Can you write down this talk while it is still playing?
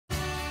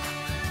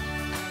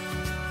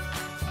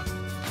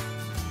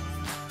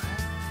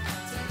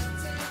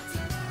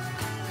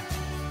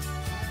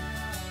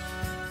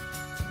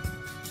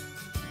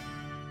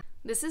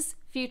This is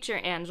future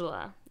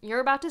Angela.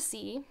 You're about to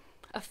see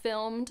a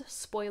filmed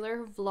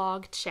spoiler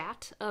vlog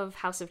chat of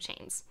House of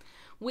Chains,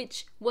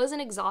 which was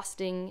an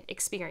exhausting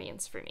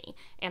experience for me.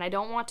 And I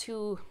don't want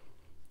to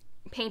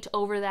paint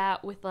over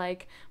that with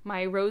like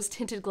my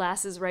rose-tinted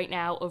glasses right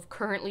now of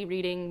currently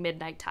reading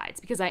Midnight Tides,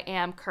 because I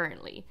am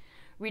currently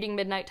reading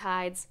Midnight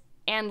Tides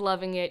and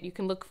loving it. You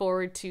can look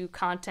forward to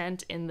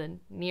content in the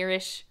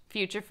nearish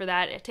future for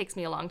that. It takes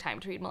me a long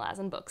time to read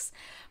Malazan books.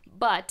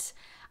 But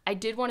I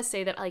did want to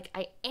say that like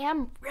I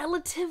am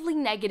relatively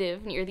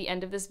negative near the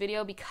end of this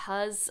video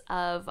because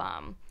of,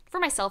 for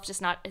myself,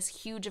 just not as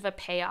huge of a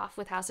payoff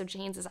with House of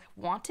Chains as I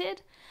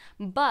wanted.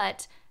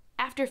 But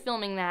after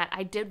filming that,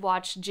 I did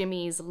watch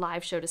Jimmy's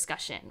live show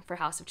discussion for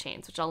House of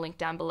Chains, which I'll link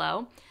down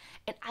below.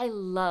 And I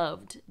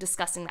loved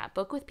discussing that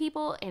book with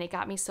people, and it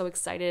got me so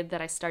excited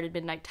that I started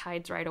Midnight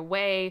Tides right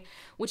away,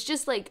 which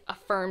just like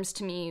affirms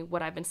to me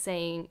what I've been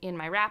saying in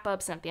my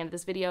wrap-ups and at the end of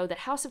this video, that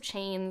House of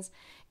Chains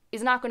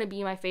is not going to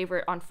be my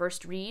favorite on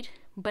first read,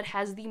 but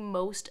has the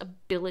most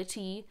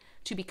ability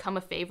to become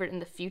a favorite in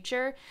the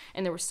future.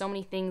 And there were so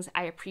many things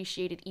I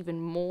appreciated even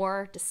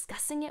more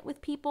discussing it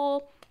with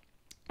people.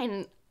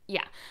 And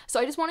yeah, so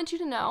I just wanted you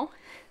to know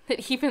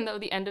that even though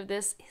the end of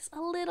this is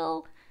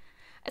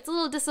it's a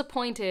little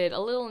disappointed, a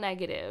little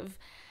negative.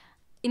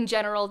 In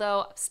general,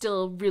 though,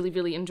 still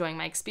really enjoying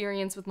my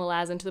experience with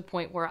Malazan to the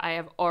point where I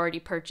have already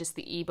purchased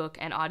the ebook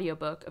and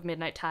audiobook of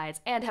Midnight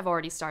Tides and have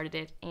already started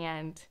it.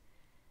 And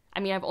I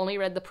mean, I've only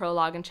read the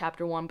prologue in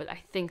chapter 1, but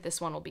I think this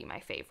one will be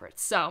my favorite.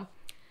 So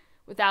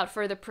without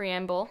further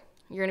preamble,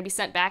 you're going to be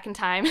sent back in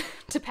time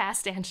to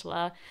past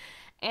Angela.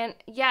 And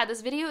yeah, this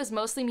video is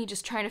mostly me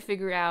just trying to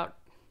figure out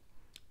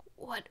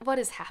what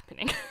is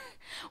happening.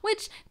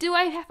 Which, do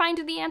I find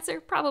the answer?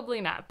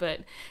 Probably not, but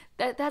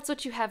that's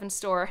what you have in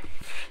store.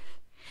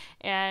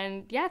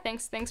 And yeah,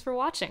 thanks for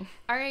watching.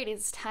 Alright,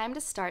 it's time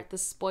to start the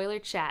spoiler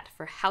chat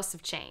for House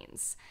of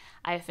Chains.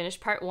 I have finished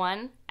part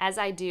 1. As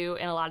I do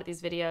in a lot of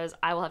these videos,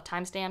 I will have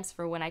timestamps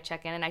for when I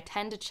check in, and I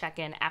tend to check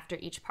in after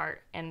each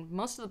part. And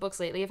most of the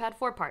books lately have had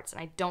 4 parts,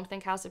 and I don't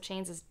think House of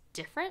Chains is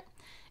different.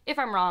 If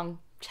I'm wrong,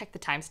 check the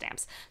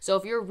timestamps. So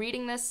if you're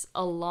reading this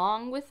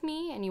along with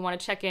me and you want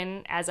to check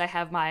in as I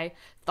have my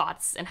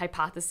thoughts and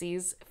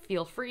hypotheses,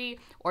 feel free,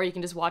 or you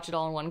can just watch it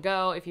all in one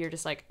go if you're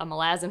just like a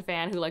Malazan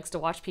fan who likes to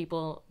watch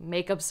people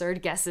make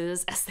absurd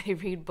guesses as they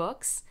read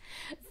books.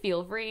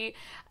 Feel free.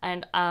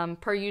 And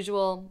per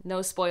usual,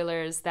 no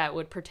spoilers that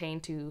would pertain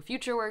to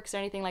future works or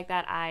anything like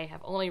that. I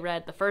have only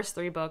read the first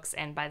 3 books,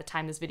 and by the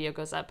time this video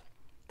goes up,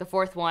 the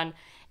 4th one,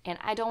 and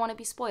I don't want to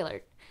be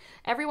spoiled.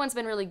 Everyone's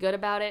been really good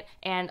about it,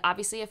 and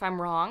obviously if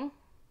I'm wrong,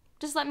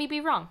 just let me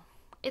be wrong.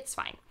 It's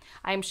fine.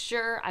 I'm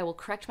sure I will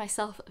correct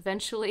myself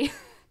eventually.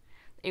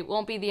 It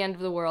won't be the end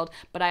of the world,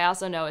 but I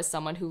also know as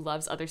someone who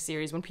loves other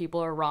series, when people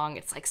are wrong,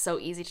 it's like so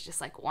easy to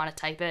just like want to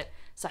type it,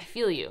 so I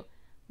feel you.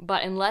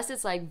 But unless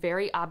it's like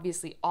very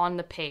obviously on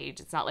the page,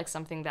 it's not like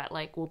something that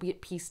like will be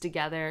pieced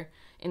together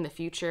in the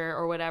future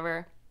or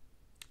whatever,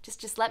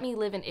 just let me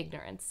live in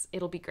ignorance.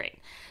 It'll be great.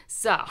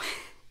 So,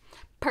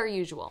 per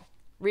usual,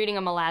 reading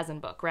a Malazan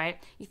book, right?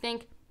 You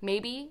think,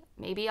 maybe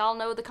I'll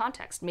know the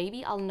context.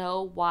 Maybe I'll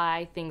know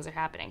why things are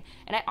happening.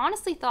 And I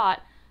honestly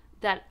thought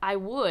that I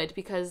would,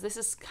 because this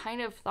is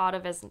kind of thought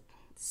of as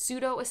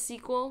pseudo a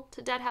sequel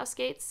to Dead House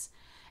Gates.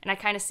 And I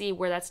kind of see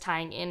where that's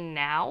tying in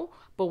now.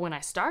 But when I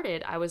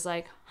started, I was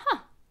like,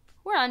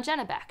 we're on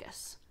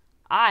Genebacchus.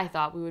 I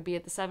thought we would be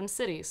at the 7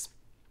 cities.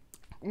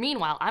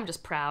 Meanwhile, I'm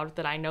just proud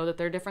that I know that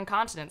there are different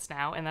continents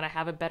now and that I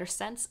have a better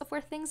sense of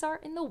where things are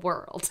in the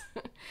world.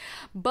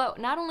 But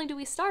not only do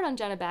we start on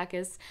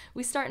Genebacchus,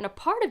 we start in a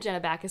part of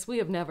Genebacchus we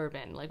have never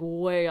been, like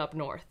way up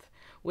north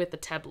with the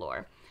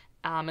Teblor.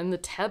 And the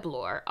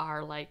Teblor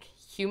are like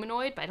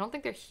humanoid, but I don't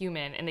think they're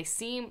human. And they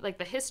seem like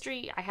the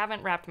history, I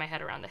haven't wrapped my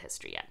head around the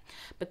history yet,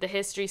 but the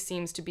history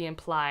seems to be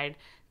implied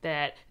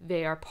that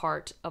they are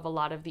part of a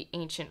lot of the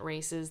ancient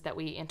races that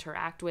we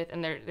interact with.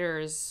 And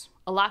there's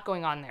a lot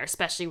going on there,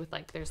 especially with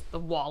like, there's the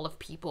wall of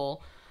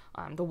people,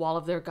 the wall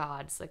of their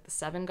gods, like the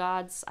 7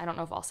 gods. I don't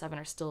know if all 7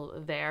 are still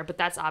there, but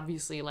that's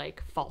obviously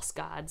like false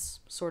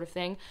gods sort of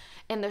thing.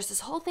 And there's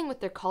this whole thing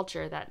with their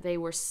culture that they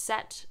were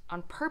set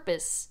on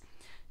purpose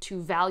to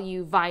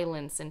value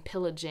violence and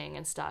pillaging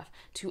and stuff,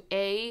 to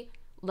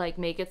like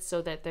make it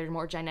so that they're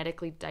more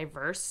genetically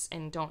diverse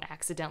and don't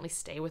accidentally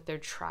stay with their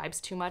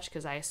tribes too much,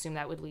 because I assume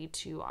that would lead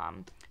to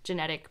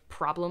genetic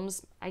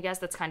problems, I guess.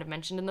 That's kind of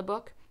mentioned in the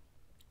book.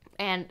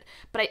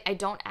 But I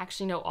don't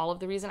actually know all of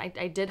the reason.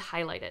 I did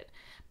highlight it,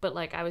 but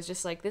like I was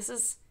just like, this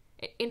is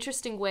an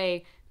interesting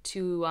way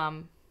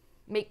to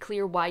make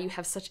clear why you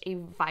have such a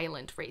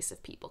violent race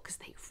of people, because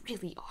they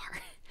really are.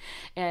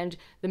 And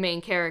the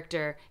main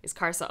character is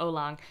Karsa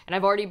Olang, and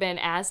I've already been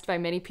asked by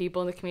many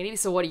people in the community,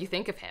 so what do you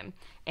think of him?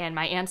 And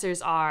my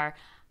answers are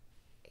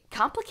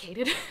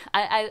complicated.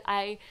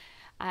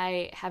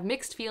 I have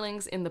mixed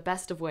feelings in the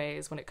best of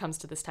ways when it comes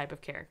to this type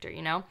of character,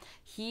 you know?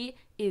 He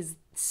is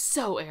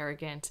so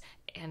arrogant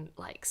and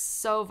like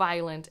so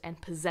violent and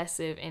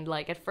possessive, and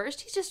like at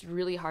first he's just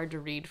really hard to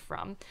read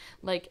from.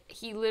 Like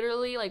he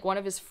literally, like one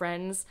of his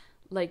friends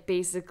like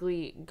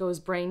basically goes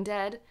brain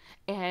dead,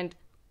 and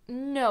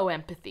no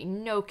empathy,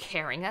 no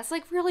caring. That's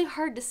like really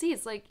hard to see.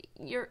 It's like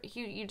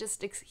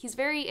he's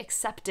very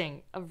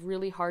accepting of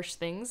really harsh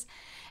things,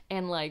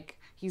 and like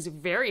he's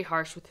very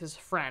harsh with his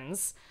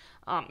friends.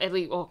 At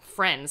least, well,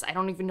 friends. I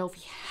don't even know if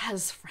he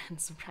has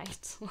friends,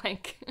 right?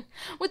 Like,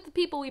 with the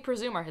people we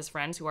presume are his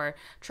friends who are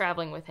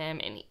traveling with him,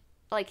 and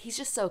he's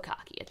just so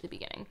cocky at the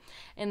beginning.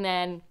 And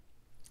then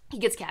he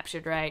gets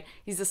captured, right?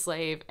 He's a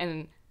slave,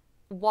 and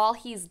while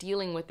he's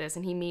dealing with this,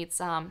 and he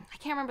meets, I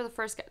can't remember the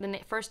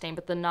first name,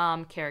 but the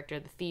Nam character,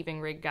 the thieving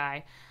rig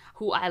guy,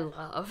 who I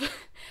love.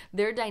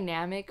 Their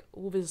dynamic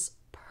was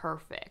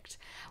perfect.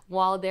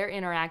 While they're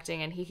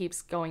interacting, and he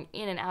keeps going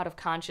in and out of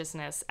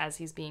consciousness as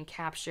he's being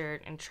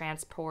captured and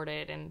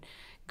transported and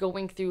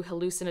going through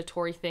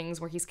hallucinatory things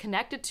where he's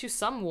connected to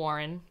some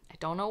Warren, I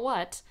don't know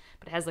what,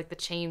 but it has like the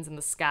chains in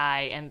the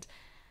sky, and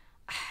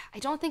I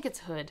don't think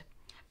it's Hood,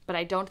 but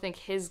I don't think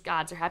his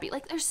gods are happy.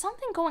 Like, there's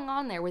something going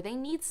on there where they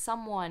need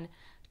someone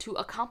to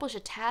accomplish a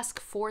task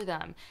for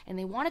them, and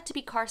they want it to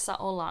be Karsa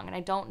Olang, and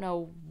I don't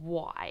know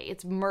why.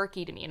 It's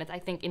murky to me, and it's, I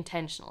think,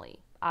 intentionally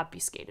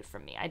obfuscated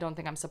from me. I don't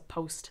think I'm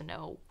supposed to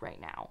know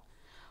right now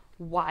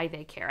why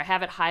they care. I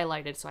have it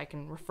highlighted so I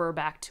can refer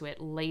back to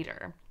it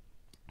later,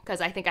 because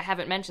I think I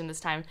haven't mentioned this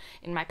time.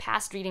 In my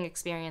past reading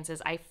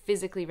experiences, I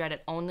physically read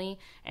it only,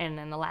 and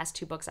in the last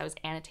 2 books I was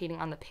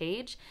annotating on the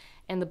page,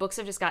 and the books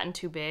have just gotten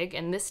too big,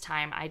 and this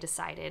time I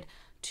decided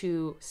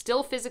to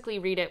still physically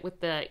read it with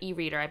the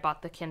e-reader. I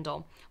bought the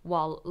Kindle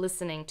while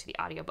listening to the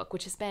audiobook,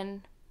 which has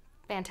been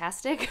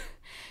fantastic.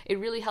 It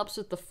really helps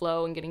with the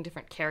flow and getting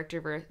different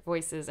character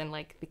voices, and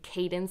like the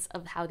cadence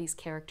of how these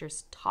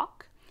characters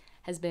talk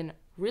has been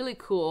really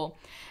cool.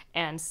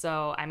 And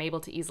so I'm able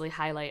to easily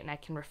highlight, and I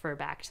can refer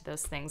back to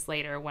those things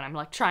later when I'm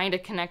like trying to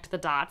connect the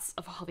dots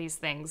of all these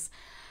things.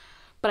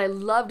 But I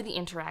loved the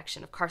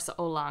interaction of Karsa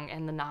Olang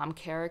and the Nam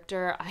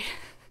character.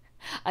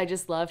 I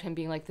just loved him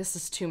being like, this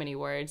is too many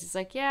words. He's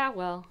like, yeah,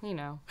 well, you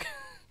know,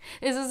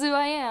 this is who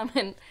I am.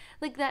 And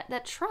like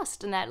that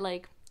trust and that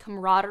like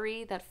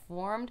camaraderie that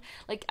formed.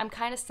 Like, I'm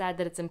kind of sad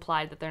that it's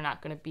implied that they're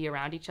not going to be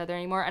around each other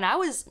anymore. And I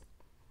was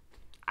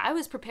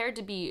prepared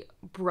to be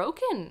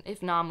broken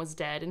if Nam was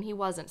dead, and he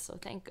wasn't, so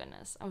thank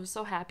goodness. I was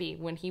so happy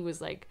when he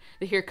was like,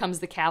 here comes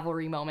the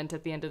cavalry moment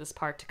at the end of this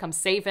part to come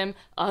save him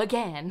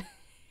again.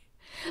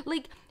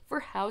 Like, for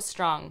how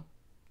strong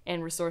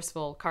and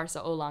resourceful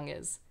Karsa Olang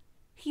is,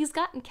 he's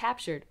gotten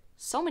captured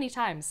so many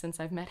times since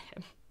I've met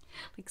him.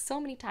 Like, so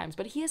many times.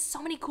 But he has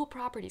so many cool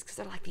properties because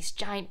they're like these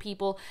giant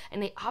people,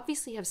 and they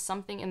obviously have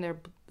something in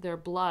their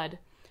blood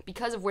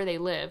because of where they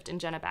lived in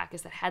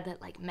Genebakis that had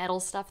that like metal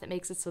stuff that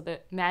makes it so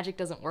that magic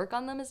doesn't work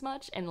on them as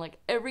much. And like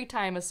every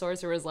time a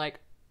sorcerer is like,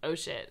 oh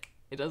shit,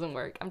 it doesn't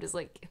work, I'm just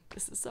like,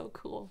 this is so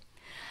cool.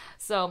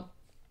 So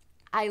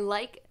I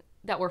like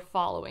that we're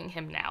following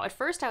him now. At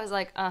first I was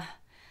like,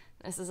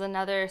 this is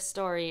another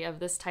story of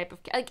this type of...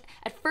 Like,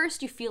 at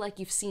first you feel like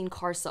you've seen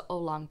Karsa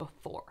Olang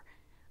before,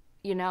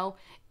 you know?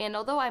 And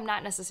although I'm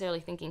not necessarily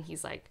thinking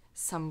he's like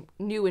some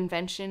new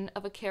invention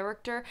of a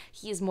character,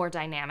 he is more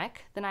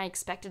dynamic than I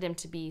expected him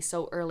to be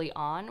so early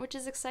on, which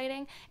is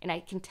exciting. And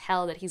I can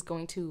tell that he's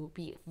going to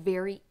be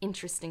very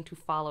interesting to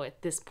follow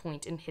at this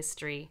point in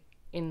history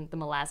in the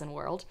Malazan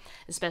world,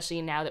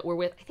 especially now that we're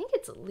with, I think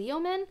it's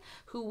Leoman,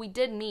 who we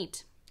did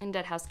meet in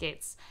Deadhouse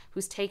Gates,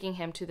 who's taking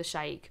him to the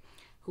Shaikh,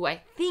 who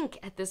I think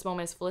at this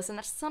moment is Felicin.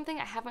 That's something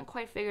I haven't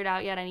quite figured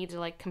out yet. I need to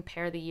like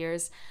compare the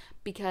years,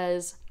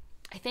 because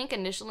I think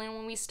initially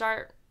when we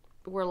start,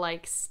 we're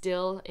like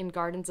still in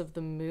Gardens of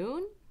the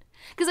Moon.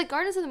 Because like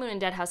Gardens of the Moon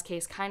and Deadhouse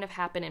Case kind of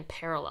happen in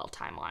parallel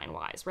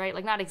timeline-wise, right?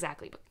 Like not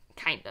exactly, but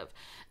kind of.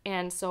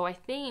 And so I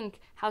think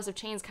House of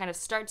Chains kind of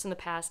starts in the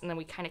past, and then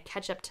we kind of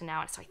catch up to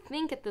now. So I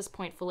think at this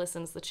point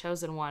Felicin's the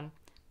chosen one,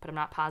 but I'm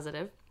not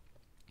positive.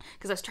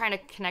 Because I was trying to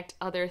connect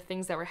other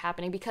things that were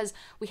happening, because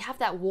we have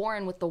that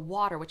warren with the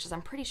water, which is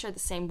I'm pretty sure the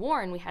same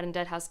warren we had in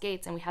Deadhouse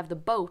Gates, and we have the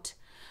boat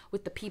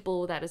with the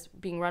people that is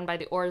being run by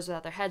the Orders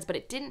without their heads, but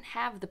it didn't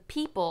have the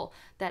people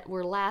that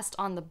were last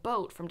on the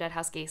boat from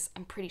Deadhouse Gates,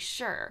 I'm pretty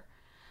sure.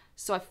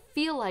 So I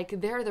feel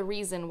like they're the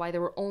reason why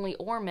there were only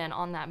oarmen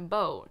on that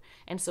boat.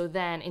 And so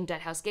then in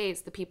Deadhouse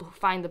Gates, the people who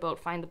find the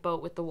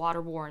boat with the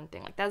water warren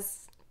thing. Like,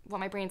 that's what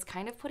my brain's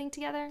kind of putting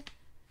together.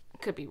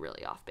 Could be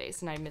really off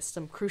base, and I missed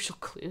some crucial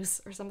clues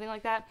or something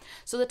like that.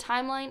 So the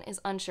timeline is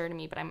unsure to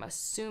me, but I'm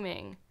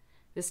assuming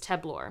this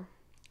Teblor,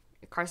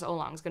 Karsa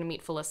Olang, is going to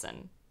meet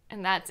Felicin,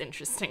 and that's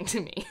interesting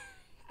to me.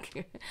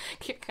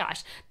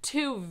 Gosh,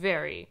 2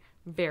 very,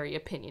 very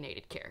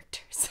opinionated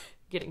characters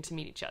getting to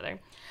meet each other.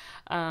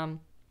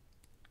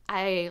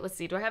 Let's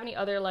see, do I have any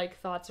other like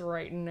thoughts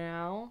right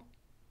now?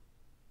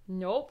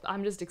 Nope,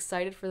 I'm just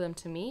excited for them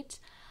to meet.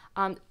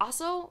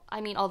 Also,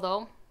 I mean,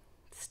 although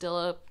still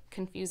a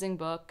confusing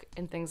book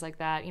and things like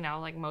that, you know,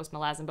 like most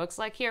Malazan books,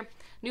 like here,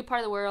 new part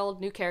of the world,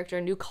 new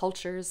character, new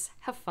cultures,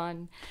 have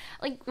fun,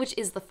 like, which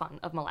is the fun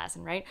of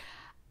Malazan, right?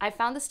 I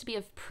found this to be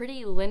a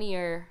pretty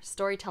linear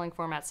storytelling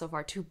format so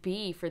far, to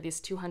be for these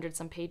 200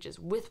 some pages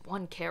with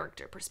one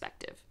character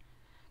perspective,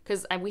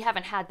 because we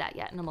haven't had that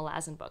yet in a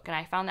Malazan book, and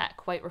I found that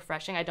quite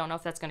refreshing. I don't know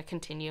if that's going to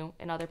continue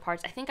in other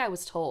parts. I think I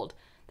was told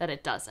that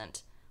it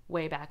doesn't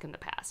way back in the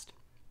past.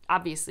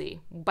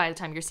 Obviously, by the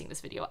time you're seeing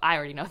this video, I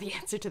already know the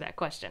answer to that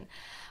question.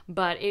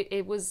 But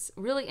it was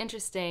really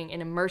interesting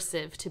and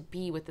immersive to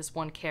be with this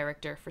one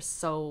character for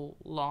so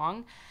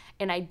long.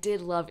 And I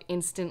did love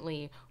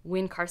instantly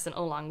when Carson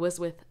Oolong was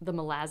with the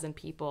Malazan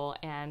people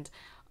and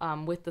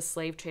with the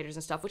slave traders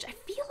and stuff, which I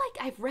feel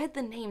like I've read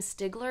the name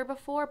Stigler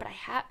before, but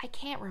I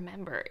can't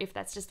remember if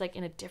that's just like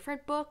in a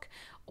different book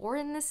or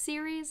in this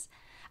series.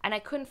 And I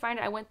couldn't find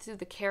it. I went through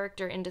the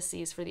character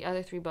indices for the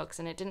other 3 books,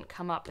 and it didn't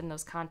come up in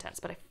those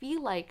contents. But I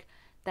feel like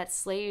that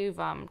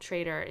slave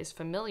trader is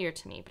familiar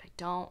to me, but I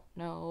don't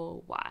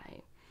know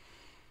why.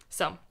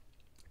 So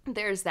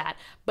there's that.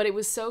 But it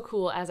was so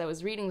cool as I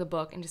was reading the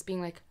book and just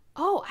being like,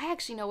 oh, I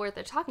actually know what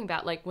they're talking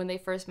about. Like when they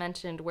first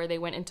mentioned where they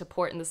went into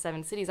port in the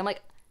 7 cities, I'm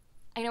like,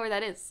 I know where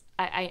that is.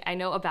 I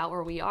know about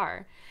where we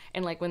are.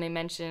 And like when they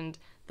mentioned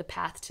the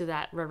path to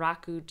that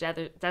Raraku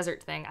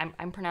desert thing,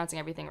 I'm pronouncing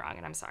everything wrong,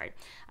 and I'm sorry.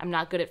 I'm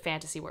not good at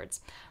fantasy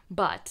words.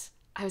 But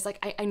I was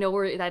like, I know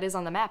where that is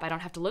on the map. I don't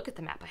have to look at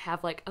the map. I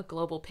have like a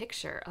global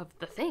picture of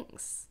the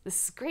things.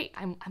 This is great.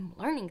 I'm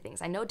learning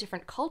things. I know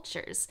different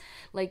cultures.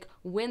 Like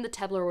when the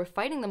Tebler were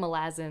fighting the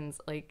Malazans,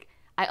 like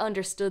I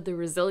understood the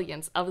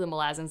resilience of the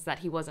Malazans, that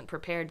he wasn't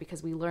prepared,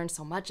 because we learned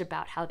so much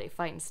about how they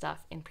fight and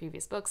stuff in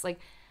previous books. Like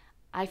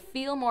I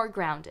feel more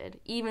grounded,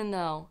 even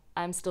though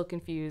I'm still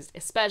confused,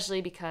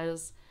 especially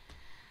because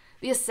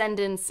the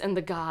Ascendants and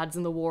the gods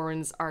and the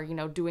Warrens are,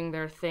 doing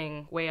their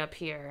thing way up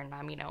here, and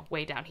I'm,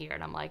 way down here,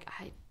 and I'm like,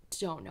 I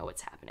don't know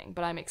what's happening,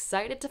 but I'm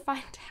excited to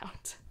find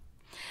out.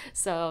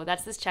 So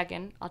that's this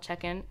check-in. I'll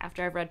check in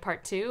after I've read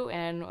part 2,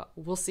 and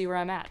we'll see where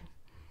I'm at.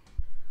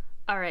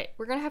 All right,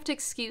 we're gonna have to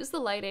excuse the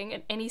lighting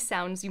and any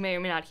sounds you may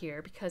or may not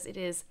hear, because it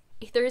is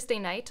a Thursday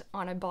night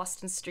on a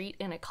Boston street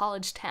in a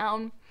college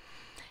town.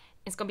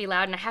 It's gonna be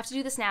loud, and I have to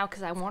do this now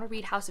because I want to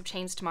read House of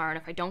Chains tomorrow, and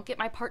if I don't get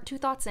my part 2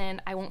 thoughts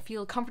in, I won't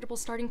feel comfortable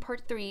starting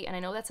part 3, and I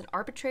know that's an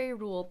arbitrary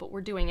rule, but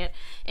we're doing it.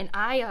 And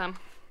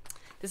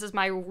this is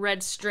my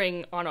red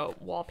string on a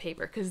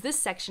wallpaper, because this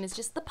section is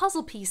just the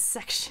puzzle piece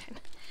section.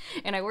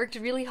 And I worked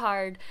really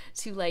hard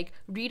to like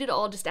read it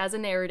all just as a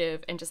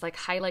narrative and just like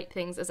highlight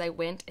things as I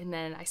went, and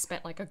then I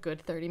spent like a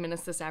good 30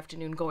 minutes this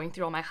afternoon going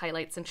through all my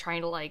highlights and trying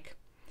to like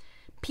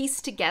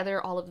piece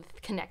together all of the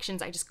connections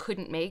I just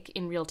couldn't make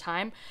in real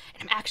time.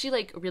 And I'm actually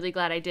like really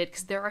glad I did,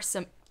 because there are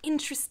some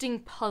interesting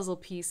puzzle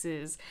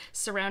pieces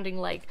surrounding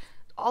like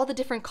all the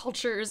different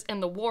cultures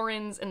and the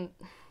Warrens and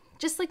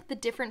just like the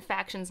different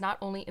factions, not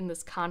only in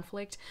this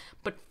conflict,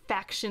 but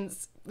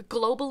factions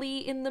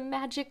globally in the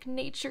magic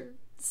nature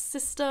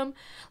system.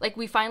 Like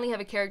we finally have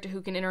a character who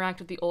can interact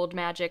with the old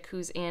magic,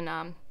 who's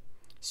in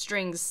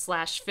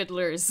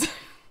Strings/Fiddler's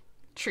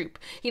troop.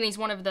 He's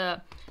one of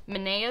the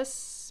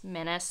Menace,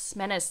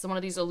 one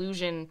of these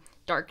illusion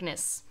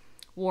darkness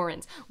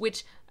Warrens,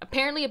 which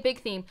apparently a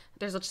big theme.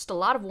 There's just a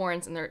lot of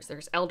Warrens, and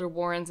there's Elder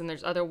Warrens, and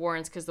there's other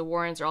Warrens, because the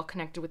Warrens are all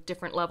connected with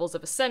different levels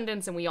of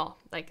ascendance, and we all,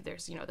 like,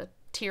 there's, the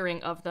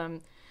tiering of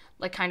them,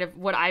 like kind of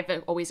what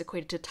I've always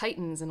equated to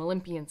Titans and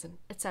Olympians and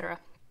etc.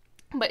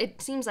 But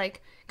it seems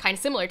like kind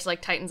of similar to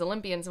like Titans,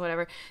 Olympians, and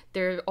whatever.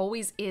 There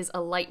always is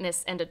a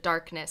lightness and a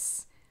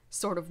darkness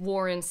sort of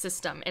Warren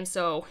system. And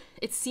so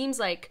it seems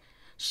like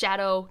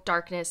shadow,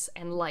 darkness,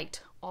 and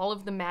light, all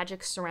of the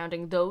magic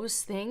surrounding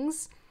those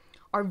things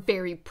are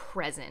very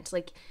present.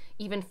 Like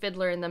even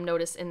Fiddler and them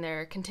notice in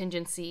their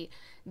contingency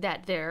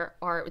that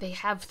they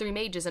have 3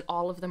 mages, and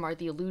all of them are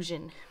the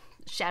illusion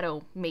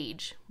shadow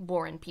mage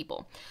Warren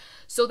people.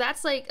 So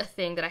that's like a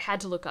thing that I had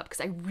to look up, because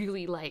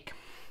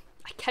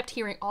I kept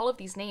hearing all of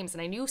these names,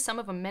 and I knew some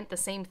of them meant the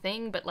same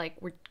thing, but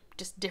like were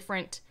just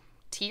different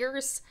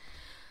tiers.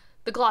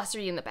 The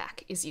glossary in the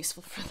back is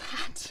useful for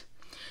that.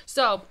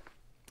 So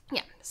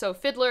yeah, so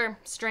Fiddler,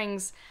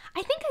 Strings.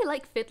 I think I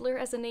like Fiddler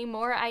as a name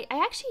more. I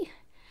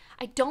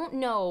don't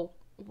know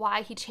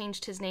why he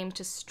changed his name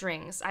to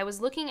Strings. I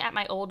was looking at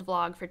my old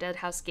vlog for Dead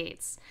House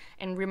Gates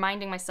and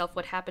reminding myself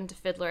what happened to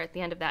Fiddler at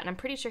the end of that, and I'm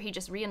pretty sure he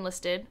just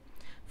re-enlisted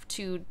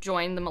to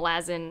join the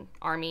Malazan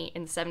army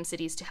in the 7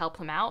 cities to help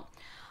him out.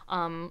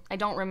 I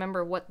don't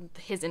remember what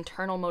his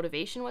internal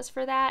motivation was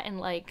for that, and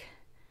like,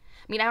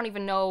 I don't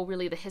even know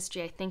really the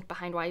history, I think,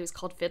 behind why he was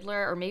called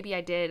Fiddler, or maybe I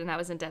did, and that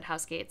was in Dead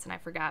House Gates, and I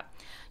forgot.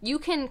 You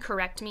can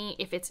correct me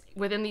if it's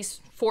within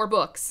these 4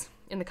 books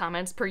in the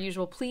comments, per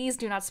usual. Please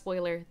do not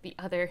spoiler the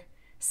other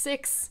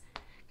 6,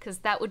 because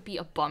that would be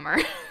a bummer.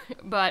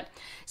 But,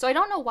 so I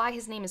don't know why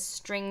his name is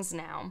Strings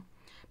now,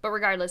 but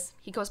regardless,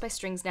 he goes by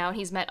Strings now, and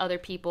he's met other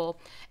people.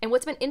 And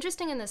what's been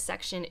interesting in this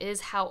section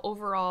is how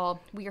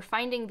overall we are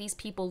finding these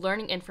people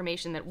learning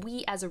information that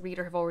we as a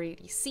reader have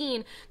already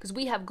seen, because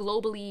we have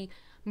globally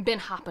been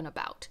hopping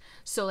about.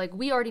 So like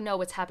we already know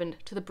what's happened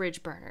to the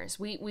bridge burners.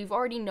 We've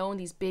already known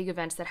these big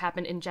events that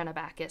happened in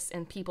Genebacus,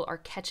 and people are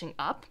catching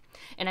up.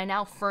 And I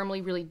now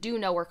firmly really do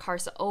know where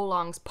Carson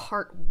Oolong's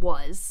part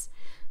was.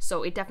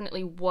 So it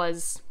definitely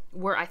was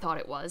where I thought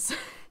it was.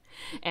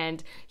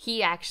 And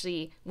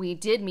we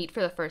did meet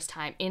for the first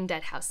time in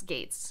Deadhouse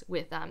Gates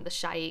with the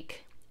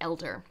Shaikh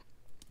elder.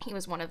 He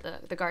was one of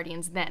the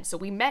guardians then. So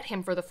we met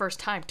him for the first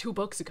time 2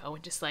 books ago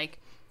and just like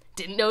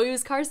didn't know he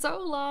was Car so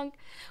long,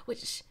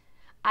 which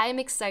I'm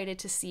excited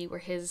to see where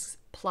his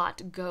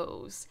plot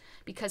goes,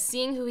 because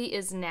seeing who he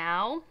is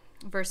now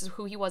versus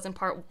who he was in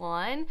part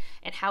 1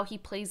 and how he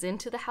plays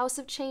into the House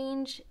of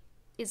Change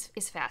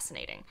is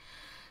fascinating.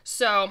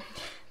 So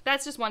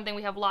that's just one thing.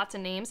 We have lots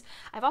of names.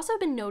 I've also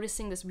been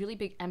noticing this really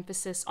big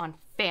emphasis on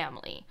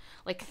family.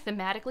 Like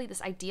thematically,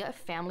 this idea of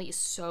family is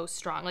so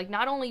strong. Like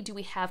not only do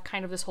we have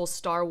kind of this whole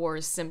Star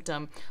Wars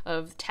symptom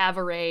of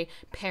Tavaray,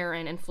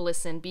 Perrin, and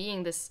Felicin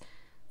being this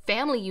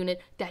family unit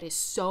that is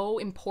so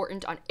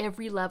important on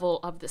every level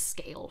of the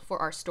scale for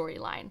our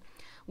storyline,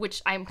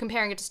 which I'm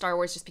comparing it to Star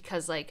Wars just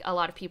because like a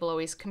lot of people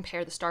always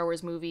compare the Star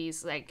Wars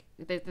movies, like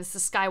this is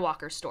a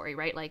Skywalker story,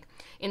 right? Like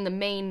in the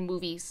main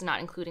movies, not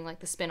including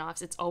like the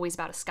spin-offs, it's always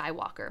about a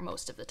Skywalker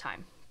most of the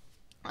time.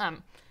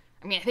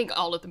 I mean, I think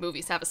all of the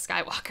movies have a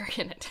Skywalker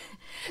in it.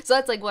 So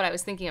that's like what I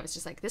was thinking of. It's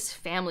just like this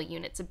family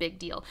unit's a big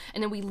deal.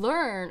 And then we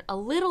learn a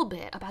little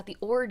bit about the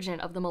origin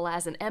of the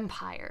Malazan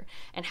Empire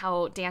and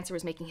how Dancer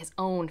was making his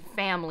own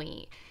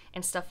family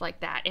and stuff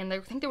like that. And I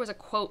think there was a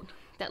quote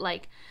that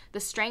like the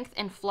strength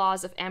and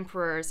flaws of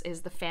emperors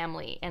is the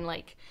family, and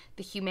like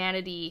the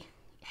humanity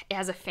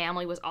as a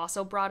family was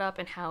also brought up,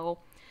 and how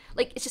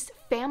like it's just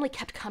family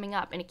kept coming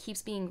up and it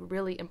keeps being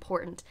really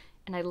important.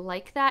 And I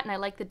like that, and I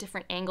like the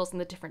different angles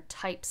and the different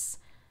types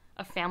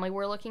of family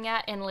we're looking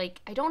at. And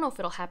like I don't know if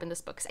it'll happen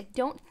this book, because I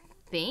don't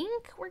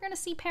think we're gonna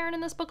see Perrin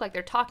in this book. Like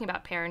they're talking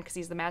about Perrin because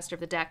he's the master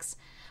of the decks,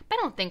 but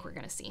I don't think we're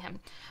gonna see him.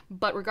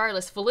 But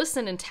regardless,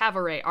 Felicin and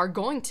Tavaray are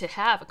going to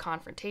have a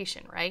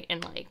confrontation, right?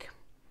 And like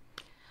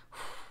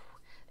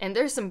and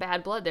there's some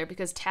bad blood there,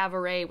 because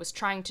Tavaray was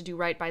trying to do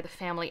right by the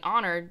family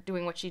honor,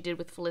 doing what she did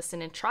with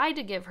Felicin and tried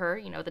to give her,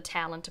 you know, the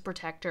talent to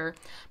protect her.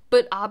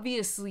 But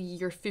obviously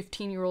your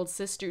 15-year-old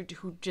sister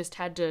who just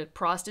had to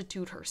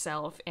prostitute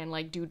herself and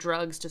like do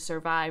drugs to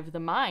survive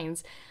the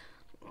mines,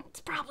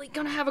 it's probably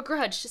gonna have a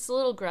grudge, just a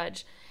little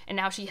grudge. And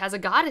now she has a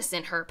goddess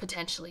in her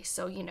potentially,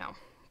 so you know.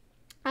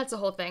 That's the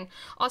whole thing.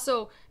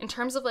 Also, in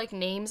terms of like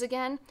names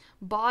again,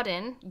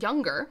 Bodden,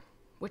 younger,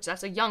 which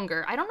that's a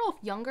younger. I don't know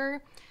if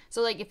younger,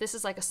 so like if this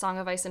is like a Song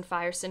of Ice and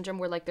Fire syndrome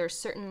where like there's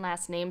certain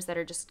last names that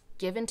are just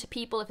given to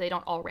people if they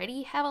don't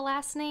already have a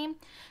last name.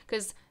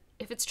 Because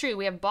if it's true,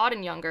 we have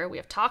Bodden younger, we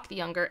have Tok the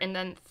younger, and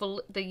then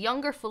the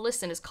younger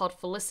Felicin is called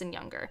Felicin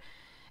younger.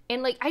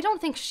 And like I don't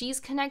think she's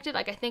connected.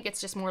 Like I think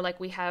it's just more like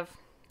we have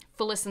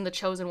Felicin the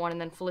Chosen One and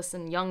then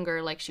Felicin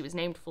younger, like she was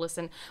named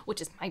Felicin,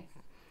 which is I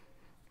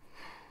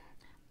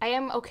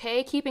am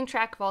okay keeping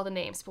track of all the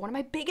names, but one of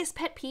my biggest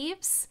pet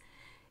peeves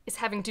is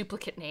having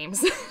duplicate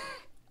names.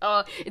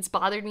 It's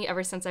bothered me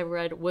ever since I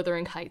read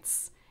Wuthering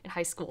Heights in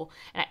high school,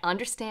 and I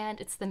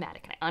understand it's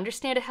thematic, and I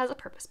understand it has a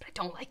purpose, but I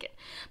don't like it.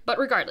 But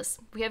regardless,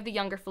 we have the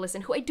younger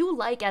Felicin, who I do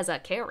like as a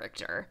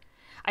character.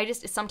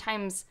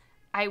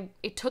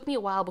 It took me a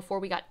while before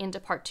we got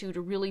into part 2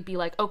 to really be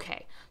like,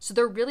 okay, so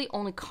they're really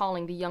only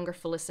calling the younger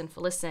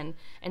Felicin,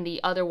 and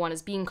the other one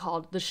is being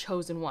called the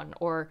Chosen One,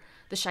 or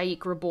the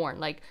Shaikh Reborn.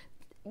 Like,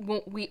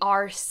 we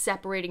are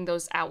separating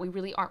those out. We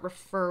really aren't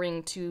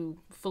referring to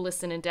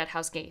Felicin and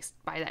Deadhouse Gates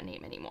by that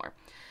name anymore.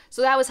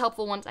 So that was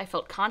helpful once I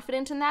felt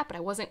confident in that, but I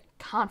wasn't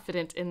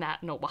confident in that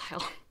in a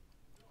while.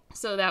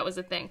 So that was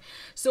a thing.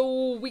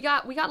 So we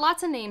got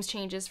lots of names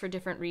changes for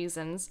different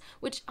reasons,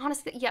 which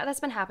honestly, yeah, that's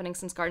been happening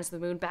since Gardens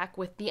of the Moon, back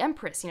with the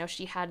Empress. You know,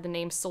 she had the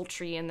name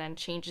Sultry and then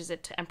changes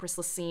it to Empress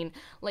Lysine.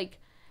 Like,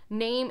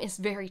 name is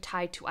very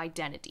tied to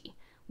identity,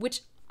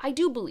 which I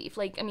do believe.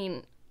 Like, I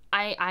mean,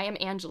 I am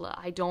Angela.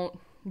 I don't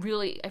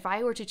really, if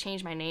I were to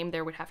change my name,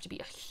 there would have to be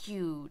a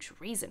huge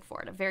reason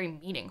for it, a very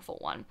meaningful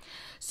one.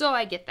 So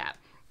I get that.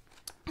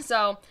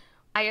 So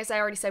I guess I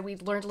already said we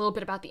learned a little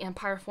bit about the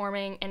Empire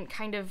forming and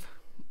kind of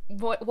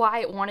why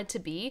it wanted to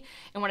be.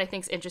 And what I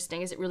think is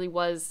interesting is it really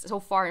was so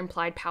far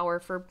implied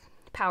power for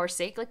power's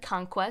sake, like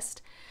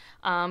conquest.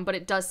 But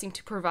it does seem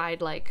to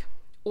provide like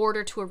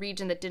order to a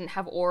region that didn't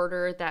have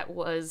order, that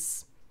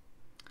was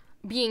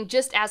being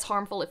just as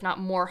harmful, if not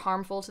more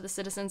harmful to the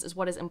citizens, is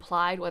what is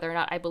implied. Whether or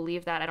not I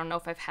believe that, I don't know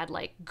if I've had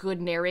like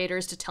good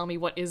narrators to tell me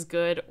what is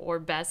good or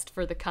best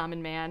for the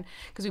common man,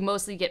 because we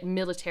mostly get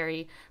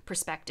military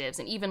perspectives,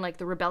 and even like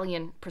the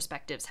rebellion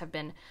perspectives have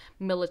been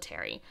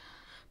military.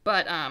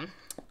 But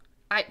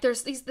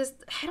there's this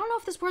I don't know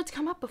if this word's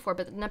come up before,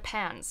 but the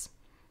Nepans.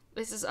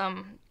 This is a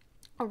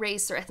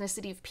race or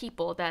ethnicity of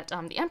people that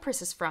the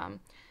Empress is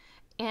from.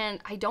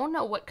 And I don't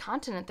know what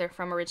continent they're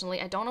from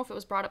originally. I don't know if it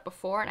was brought up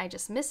before and I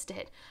just missed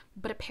it.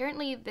 But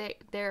apparently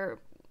they're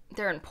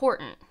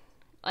important.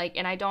 Like,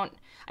 and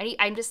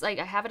I'm just like,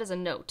 I have it as a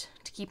note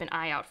to keep an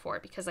eye out for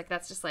it, because like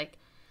that's just like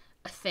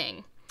a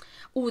thing.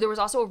 Ooh, there was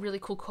also a really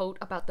cool quote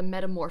about the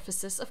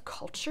metamorphosis of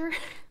culture.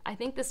 I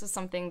think this was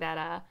something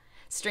that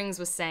Strings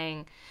was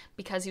saying,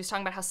 because he was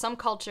talking about how some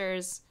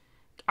cultures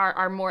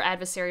are more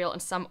adversarial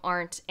and some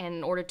aren't, and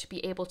in order to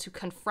be able to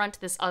confront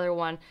this other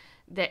one,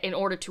 that in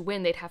order to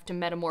win, they'd have to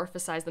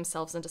metamorphosize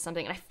themselves into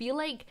something. And I feel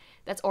like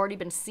that's already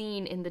been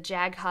seen in the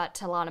Jaghut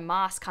Talana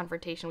Mas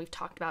confrontation we've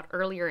talked about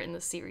earlier in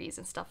the series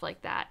and stuff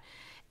like that.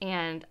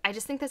 And I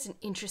just think that's an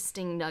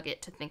interesting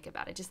nugget to think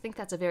about. I just think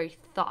that's a very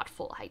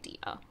thoughtful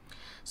idea.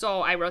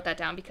 So I wrote that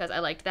down because I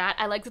liked that.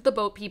 I like that the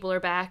boat people are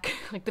back,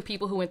 like the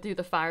people who went through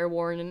the fire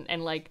war,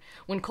 and like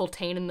when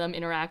Coltane and them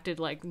interacted,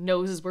 like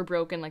noses were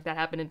broken, like that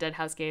happened in Dead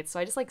House Gates. So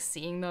I just like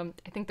seeing them.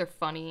 I think they're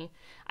funny.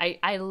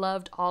 I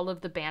loved all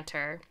of the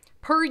banter,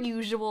 per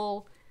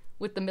usual,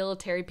 with the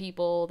military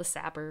people, the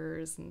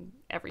sappers, and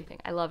everything.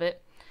 I love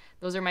it.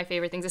 Those are my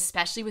favorite things,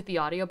 especially with the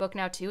audiobook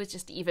now too. It's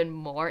just even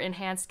more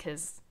enhanced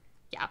because,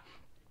 yeah.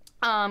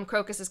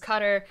 Crocus is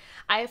Cutter.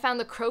 I have found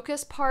the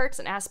Crocus parts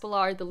and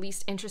Aspelard the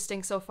least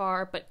interesting so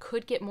far, but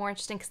could get more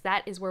interesting because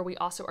that is where we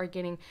also are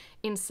getting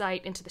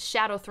insight into the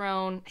Shadow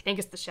Throne. I think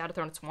it's the Shadow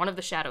Throne. It's one of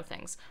the Shadow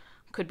things.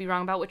 Could be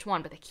wrong about which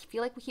one, but I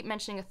feel like we keep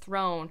mentioning a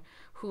throne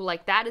who,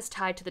 like, that is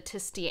tied to the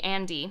Tisti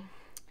Andy.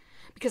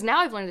 Because now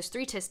I've learned there's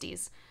 3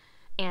 Tistis.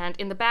 And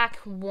in the back,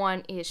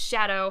 one is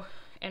Shadow,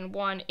 and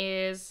one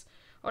is...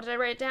 Oh, did I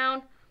write it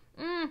down?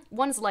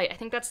 One's Light. I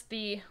think that's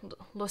the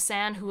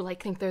Lausanne who,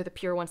 like, think they're the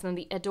pure ones. And then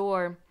the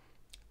Ador,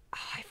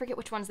 I forget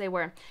which ones they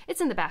were.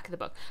 It's in the back of the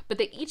book. But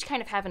they each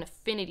kind of have an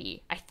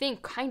affinity, I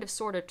think, kind of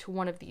sort of to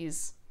one of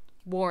these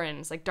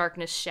Warrens, like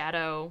Darkness,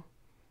 Shadow,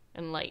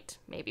 and Light,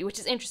 maybe, which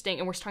is interesting.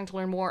 And we're starting to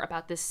learn more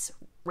about this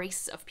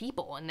race of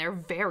people. And they're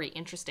very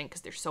interesting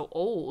because they're so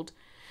old.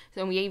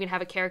 So we even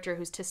have a character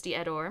who's Tisti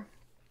Edor.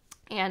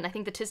 And I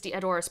think the Tisti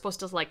Edor are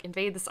supposed to, like,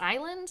 invade this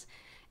island.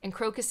 And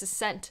Crocus is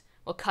sent...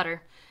 Well,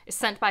 Cutter is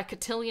sent by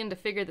Cotillion to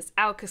figure this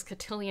out because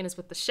Cotillion is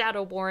with the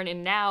Shadowborn,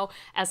 and now,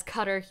 as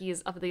Cutter,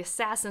 he's of the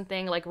assassin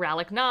thing, like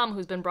Ralik Nam,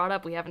 who's been brought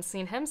up. We haven't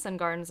seen him send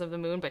Gardens of the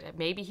Moon, but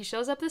maybe he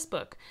shows up this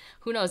book.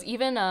 Who knows?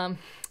 Even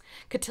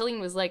Cotillion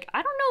was like,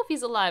 I don't know if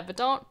he's alive, but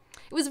don't...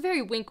 It was a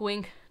very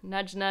wink-wink,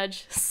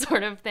 nudge-nudge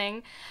sort of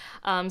thing.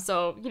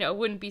 So, you know,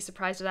 wouldn't be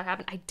surprised if that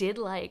happened. I did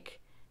like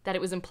that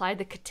it was implied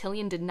that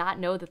Cotillion did not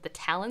know that the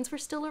Talons were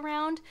still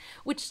around,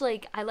 which,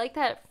 like, I like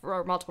that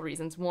for multiple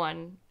reasons.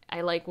 One, I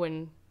like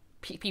when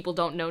people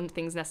don't know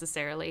things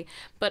necessarily,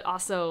 but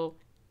also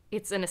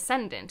it's an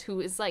ascendant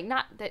who is like,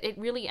 not that it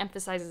really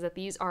emphasizes that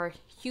these are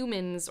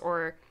humans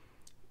or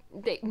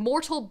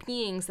mortal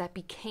beings that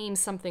became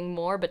something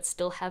more but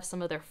still have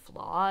some of their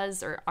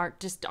flaws or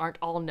aren't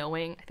all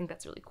knowing. I think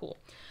that's really cool.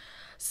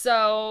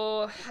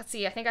 So let's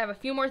see, I think I have a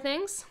few more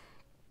things.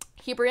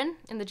 Hebron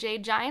and the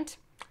Jade Giant.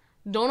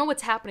 Don't know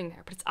what's happening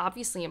there, but it's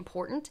obviously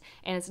important,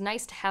 and it's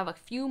nice to have a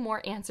few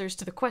more answers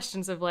to the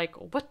questions of, like,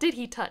 what did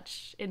he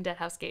touch in Dead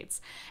House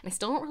Gates? And I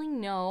still don't really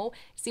know.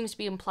 It seems to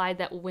be implied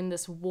that when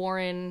this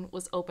warren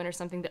was open or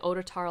something, the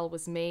Odotarl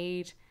was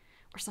made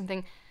or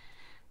something.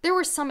 There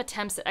were some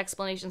attempts at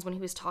explanations when he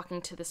was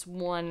talking to this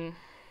one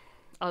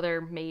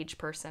other mage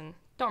person.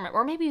 Don't remember.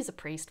 Or maybe he was a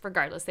priest.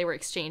 Regardless, they were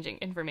exchanging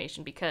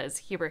information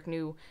because Hebron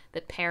knew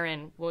that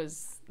Perrin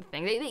was the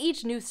thing. They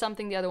each knew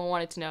something the other one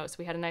wanted to know, so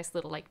we had a nice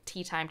little, like,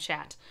 tea time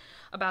chat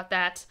about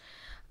that.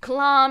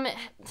 Kalam,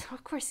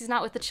 of course, he's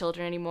not with the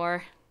children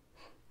anymore.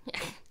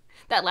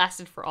 That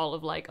lasted for all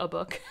of, like, a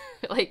book.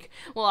 Like,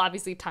 well,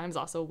 obviously, time's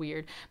also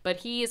weird. But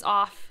he is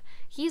off.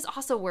 He's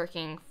also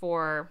working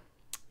for...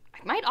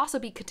 It might also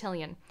be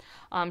Cotillion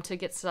to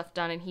get stuff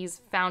done, and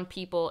he's found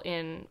people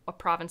in a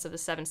province of the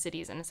 7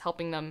 cities and is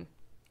helping them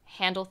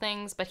handle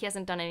things, but he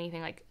hasn't done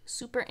anything like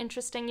super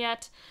interesting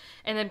yet.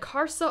 And then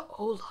Karsa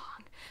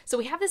Oolong. So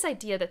we have this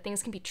idea that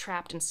things can be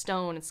trapped in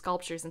stone and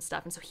sculptures and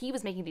stuff, and so he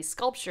was making these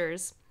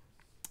sculptures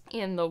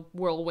in the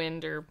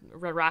whirlwind or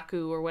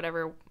Raraku or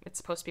whatever it's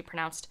supposed to be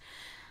pronounced.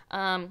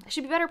 I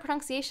should be better at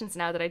pronunciations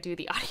now that I do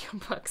the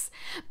audiobooks,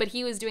 but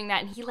he was doing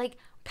that, and he, like,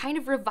 kind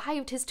of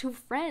revived his 2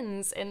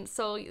 friends, and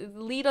so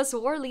lead us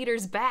war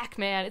leaders back,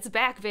 man. It's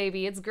back,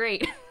 baby. It's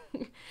great.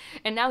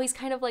 And now he's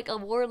kind of like a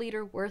war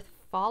leader worth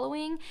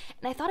following,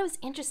 and I thought it was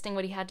interesting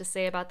what he had to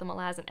say about the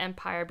Malazan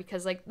Empire,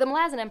 because, like, the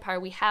Malazan Empire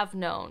we have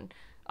known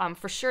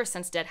for sure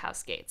since Dead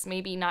House Gates,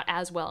 maybe not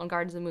as well in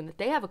Gardens of the Moon, that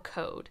they have a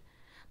code.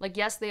 Like,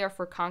 yes, they are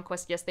for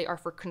conquest, yes, they are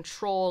for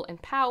control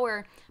and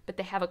power, but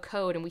they have a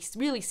code, and we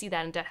really see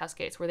that in Dead House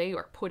Gates, where they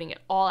are putting it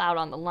all out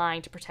on the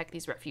line to protect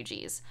these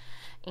refugees.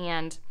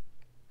 And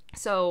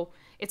so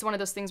it's one of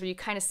those things where you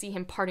kind of see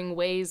him parting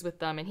ways with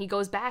them, and he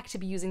goes back to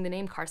be using the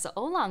name Karsa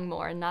Oolong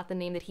more, and not the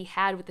name that he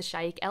had with the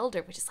Shaikh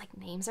Elder, which is, like,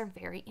 names are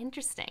very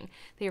interesting.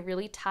 They are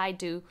really tied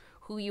to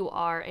who you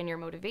are and your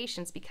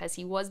motivations, because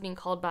he was being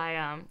called by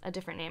a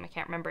different name, I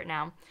can't remember it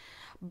now,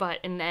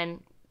 and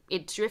then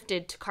it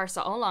drifted to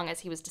Karsa Oolong as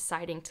he was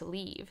deciding to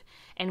leave.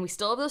 And we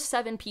still have those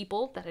 7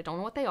 people that I don't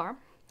know what they are.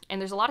 And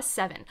there's a lot of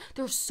 7.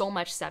 There's so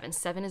much 7.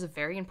 7 is a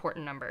very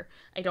important number.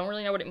 I don't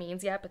really know what it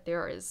means yet, but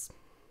there is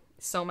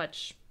so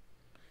much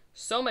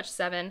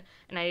 7.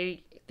 And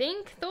I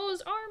think those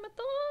are my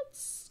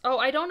thoughts. Oh,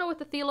 I don't know what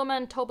the Thelema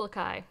and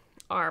Toblakai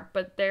are,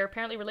 but they're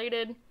apparently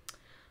related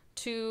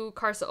to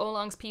Karsa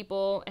Oolong's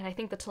people. And I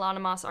think the Talana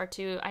Mas are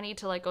too. I need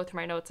to, like, go through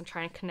my notes and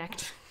try and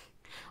connect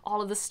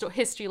all of the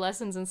history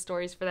lessons and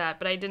stories for that,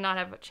 but I did not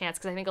have a chance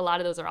because I think a lot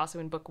of those are also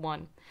in book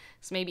 1.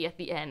 So maybe at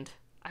the end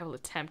I will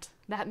attempt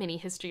that mini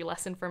history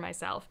lesson for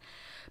myself.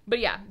 But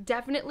yeah,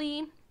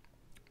 definitely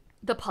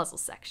the puzzle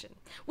section,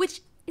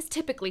 which is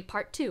typically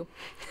part 2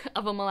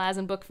 of a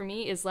Malazan book for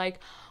me, is like,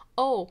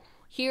 oh,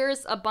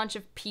 here's a bunch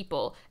of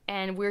people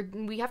and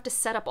we have to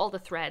set up all the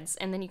threads,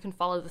 and then you can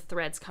follow the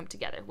threads come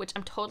together, which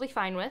I'm totally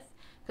fine with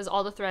because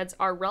all the threads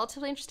are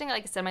relatively interesting.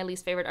 Like I said, my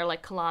least favorite are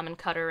like Kalam and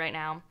Cutter right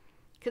now,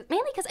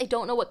 mainly because I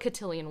don't know what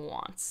Cotillion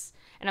wants,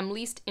 and I'm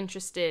least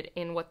interested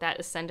in what that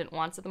Ascendant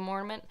wants at the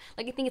moment.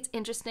 Like, I think it's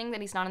interesting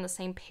that he's not on the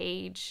same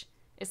page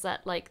as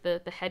that, like,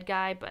 the head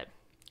guy, but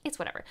it's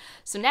whatever.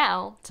 So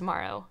now,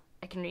 tomorrow,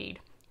 I can read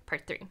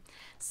part 3.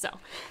 So,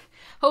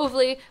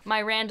 hopefully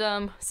my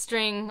random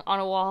string on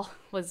a wall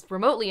was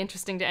remotely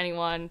interesting to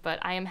anyone, but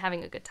I am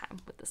having a good time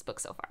with this book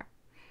so far.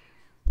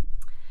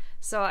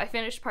 So I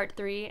finished part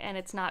 3, and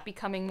it's not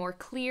becoming more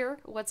clear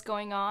what's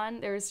going on.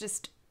 There's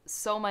just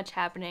so much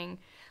happening.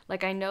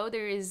 Like, I know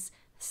there is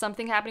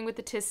something happening with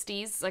the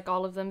Tisties, like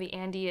all of them, the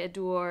Andy,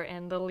 Adur,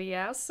 and the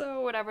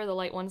Liasso, whatever, the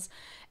light ones.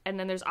 And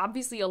then there's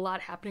obviously a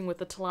lot happening with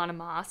the Talana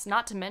Mas,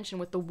 not to mention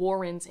with the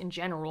Warrens in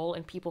general,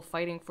 and people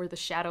fighting for the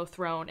Shadow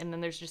Throne. And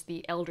then there's just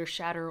the Elder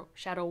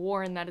Shadow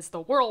Warren, that is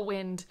the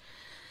Whirlwind.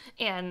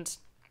 And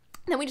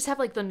then we just have,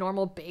 like, the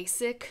normal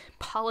basic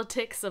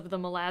politics of the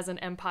Malazan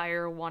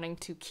Empire wanting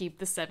to keep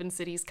the 7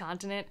 Cities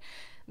continent.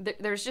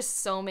 There's just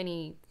so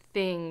many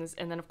things.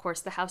 And then, of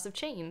course, the House of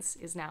Chains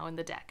is now in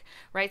the deck,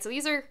 right? So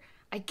these are,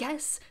 I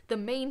guess, the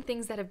main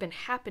things that have been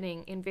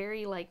happening in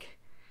very, like,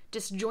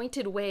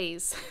 disjointed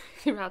ways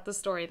throughout the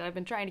story that I've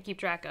been trying to keep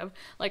track of.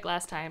 Like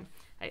last time,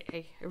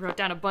 I wrote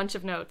down a bunch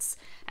of notes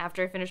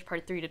after I finished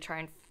part 3 to try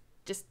and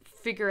just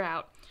figure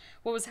out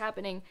what was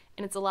happening.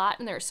 And it's a lot,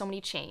 and there are so many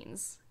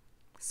chains.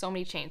 So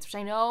many chains, which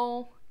I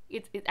know,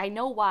 I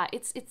know why.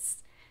 It's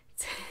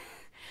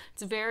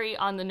very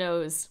on the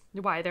nose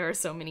why there are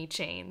so many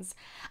chains.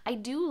 I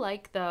do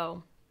like,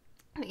 though,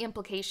 the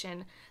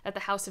implication that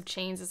the House of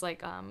Chains is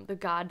like the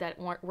god that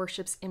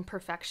worships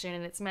imperfection,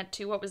 and it's meant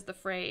to, what was the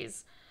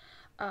phrase?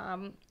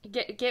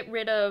 Get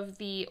rid of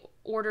the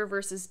order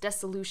versus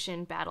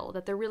dissolution battle,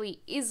 that there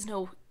really is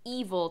no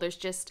evil, there's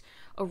just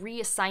a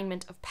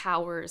reassignment of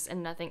powers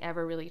and nothing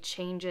ever really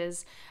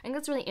changes. I think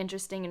that's really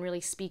interesting and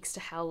really speaks to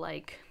how,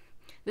 like,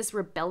 this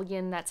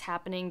rebellion that's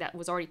happening that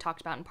was already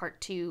talked about in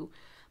part 2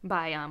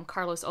 by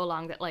Carlos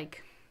Olang, that,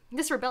 like,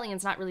 this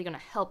rebellion's not really going to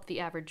help the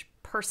average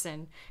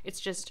person.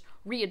 It's just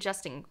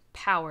readjusting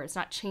power. It's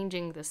not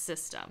changing the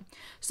system.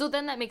 So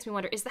then that makes me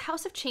wonder, is the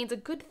House of Chains a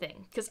good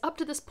thing? Because up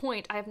to this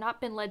point, I have not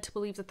been led to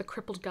believe that the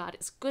crippled god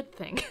is a good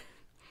thing.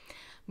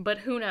 But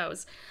who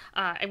knows?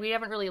 We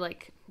haven't really,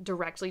 like,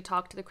 directly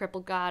talked to the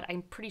crippled god.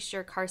 I'm pretty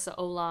sure Karsa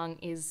Olang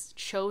is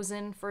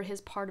chosen for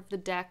his part of the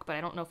deck, but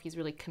I don't know if he's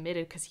really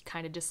committed because he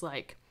kind of just,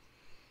 like,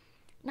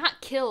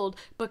 not killed,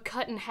 but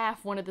cut in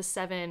half one of the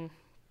 7...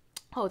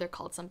 Oh, they're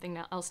called something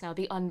else now.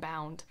 The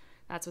Unbound.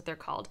 That's what they're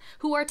called.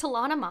 Who are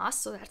Talana Mas,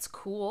 so that's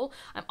cool.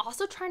 I'm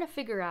also trying to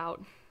figure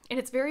out, and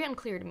it's very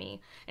unclear to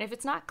me, and if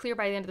it's not clear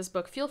by the end of this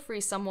book, feel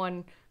free,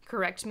 someone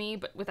correct me,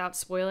 but without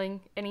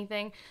spoiling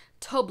anything.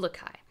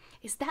 Toblakai.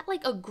 Is that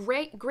like a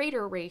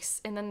greater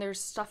race, and then there's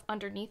stuff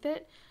underneath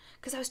it?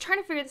 Because I was trying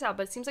to figure this out,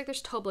 but it seems like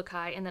there's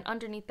Toblakai, and then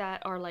underneath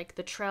that are like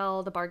the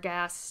Trell, the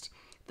Barghast,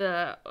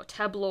 the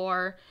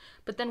Teblor.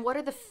 But then what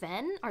are the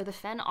Fen? Are the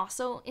Fen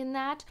also in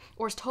that?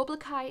 Or is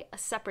Toblakai a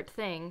separate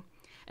thing?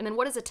 And then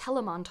what is a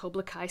Telemon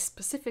Toblakai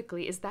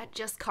specifically? Is that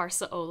just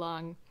Karsa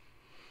Olang?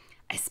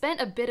 I spent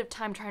a bit of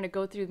time trying to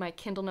go through my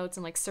Kindle notes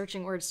and, like,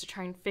 searching words to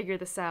try and figure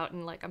this out,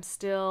 and, like, I'm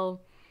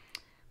still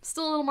a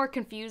little more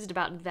confused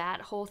about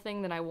that whole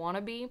thing than I want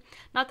to be.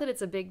 Not that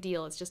it's a big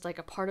deal, it's just, like,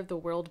 a part of the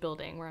world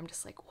building where I'm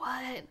just like,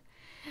 what?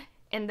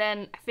 And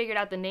then I figured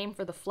out the name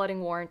for the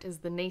flooding warrant is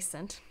the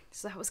Nascent,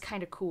 so that was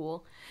kind of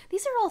cool.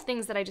 These are all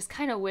things that I just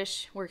kind of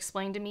wish were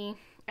explained to me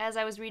as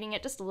I was reading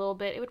it just a little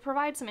bit. It would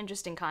provide some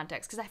interesting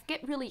context, because I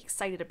get really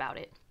excited about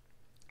it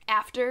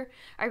after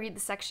I read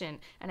the section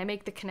and I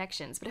make the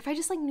connections. But if I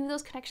just, like, knew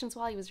those connections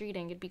while I was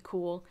reading, it'd be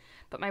cool.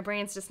 But my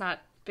brain's just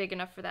not big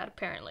enough for that,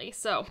 apparently.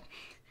 So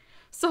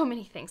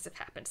many things have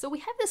happened. So we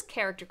have this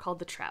character called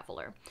the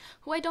Traveler,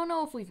 who I don't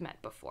know if we've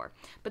met before,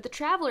 but the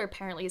Traveler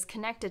apparently is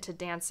connected to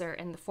Dancer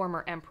and the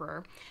former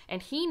Emperor,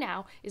 and he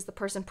now is the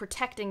person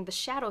protecting the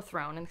Shadow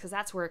Throne, and because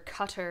that's where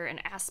Cutter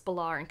and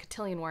Aspelar and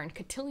Cotillion were, and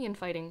Cotillion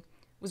fighting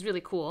was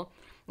really cool.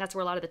 That's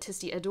where a lot of the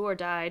Tisti Adur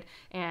died,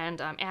 and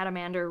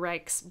Adamander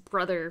Reich's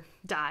brother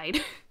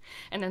died,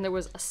 and then there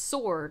was a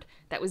sword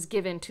that was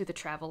given to the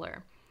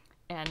Traveler.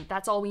 And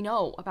that's all we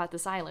know about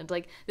this island.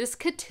 Like, this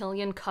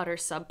Cotillion Cutter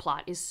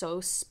subplot is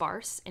so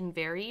sparse and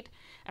varied.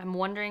 I'm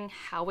wondering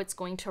how it's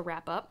going to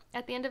wrap up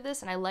at the end of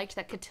this. And I liked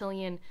that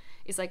Cotillion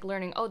is, like,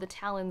 learning, oh, the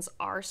Talons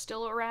are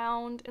still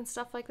around and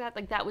stuff like that.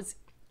 Like, that was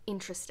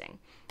interesting.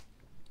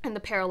 And the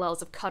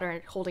parallels of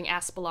Cutter holding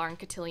Aspelar and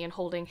Cotillion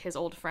holding his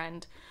old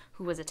friend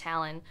who was a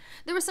Talon.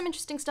 There was some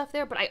interesting stuff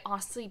there, but I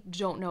honestly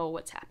don't know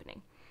what's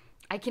happening.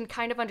 I can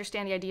kind of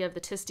understand the idea of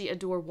the Tisti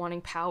Adur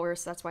wanting power,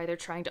 so that's why they're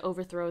trying to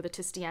overthrow the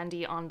Tisti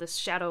Andi on this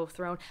shadow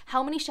throne.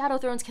 How many shadow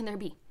thrones can there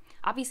be?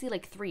 Obviously,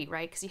 like 3,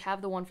 right? Because you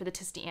have the one for the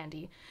Tisti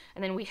Andi,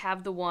 and then we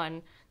have the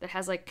one that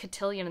has like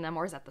cotillion in them,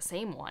 or is that the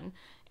same one?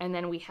 And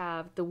then we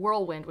have the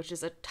Whirlwind, which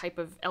is a type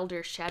of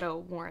Elder Shadow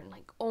Warren.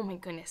 Like, oh my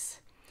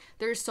goodness.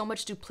 There's so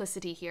much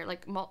duplicity here.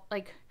 Like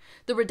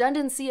the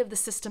redundancy of the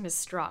system is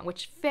strong,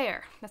 which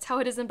fair. That's how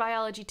it is in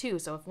biology too.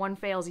 So if one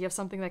fails, you have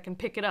something that can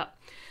pick it up.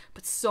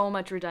 But so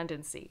much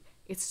redundancy.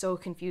 It's so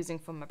confusing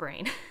from my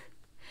brain.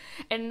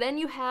 And then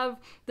you have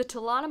the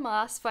Talana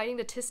Mas fighting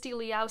the Tisti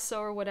Liauso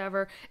or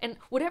whatever. And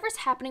whatever's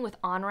happening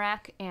with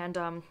Onrak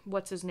and,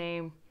 what's his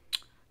name?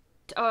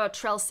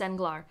 Trell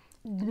Senglar.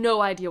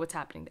 No idea what's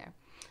happening there.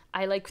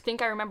 I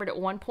think I remembered at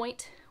one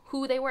point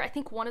who they were. I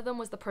think one of them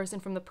was the person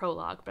from the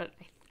prologue, but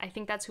I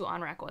think that's who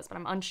Onrak was, but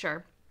I'm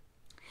unsure.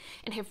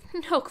 And I have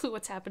no clue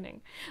what's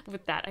happening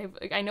with that.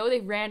 I know they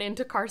ran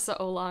into Karsa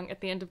Olang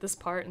at the end of this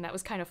part, and that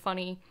was kind of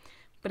funny,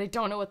 but I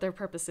don't know what their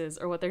purpose is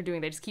or what they're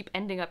doing. They just keep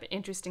ending up in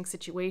interesting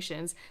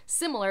situations,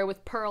 similar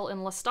with Pearl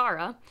and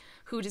Lastara,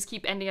 who just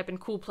keep ending up in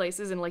cool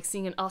places and like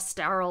seeing an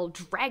austral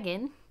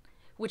dragon,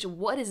 which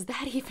what does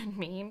that even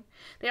mean?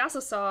 They also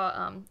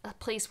saw a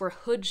place where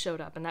Hood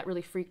showed up, and that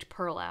really freaked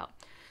Pearl out.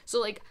 So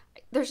like,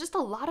 there's just a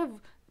lot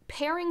of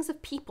pairings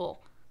of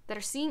people that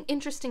are seeing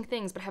interesting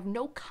things but have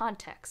no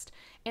context.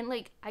 And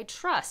like, I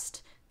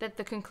trust that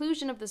the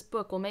conclusion of this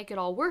book will make it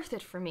all worth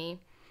it for me,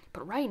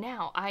 but right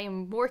now I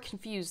am more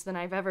confused than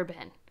I've ever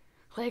been.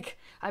 Like,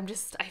 I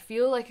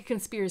feel like a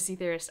conspiracy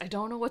theorist. I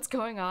don't know what's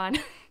going on.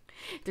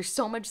 There's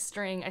so much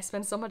string. I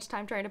spend so much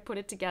time trying to put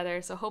it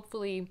together, so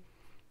hopefully,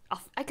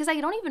 because I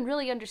don't even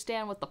really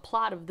understand what the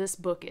plot of this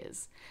book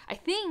is. I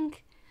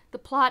think the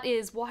plot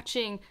is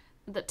watching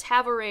the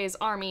Tavares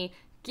army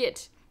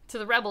get to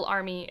the rebel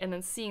army and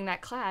then seeing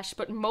that clash,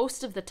 but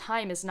most of the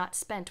time is not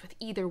spent with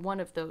either one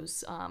of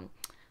those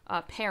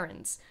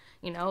parents.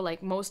 You know,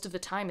 like most of the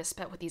time is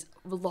spent with these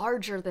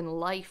larger than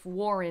life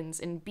warrens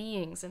and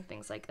beings and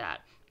things like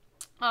that.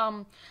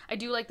 I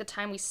do like the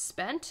time we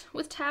spent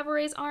with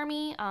Tavares'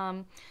 army,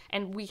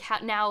 and we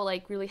now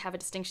like really have a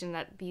distinction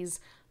that these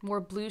more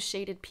blue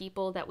shaded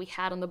people that we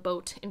had on the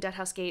boat in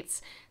Deadhouse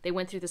Gates, they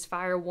went through this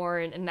fire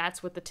warren, and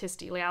that's what the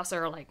Tisti Liausa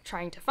are like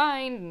trying to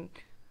find, and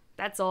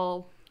that's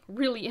all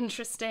really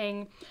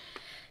interesting.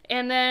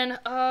 And then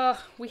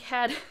we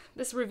had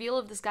this reveal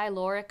of this guy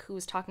Lorik, who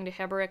was talking to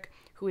Heberic,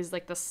 who is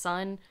like the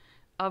son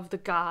of the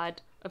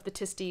god of the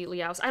Tisti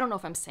Liaus. I don't know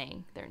if I'm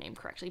saying their name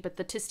correctly, but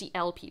the Tisti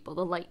El people,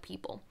 the light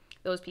people,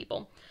 those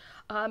people.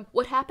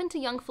 What happened to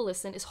young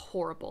Felicin is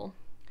horrible.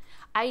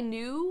 I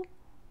knew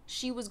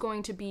she was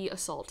going to be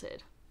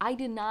assaulted. I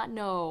did not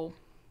know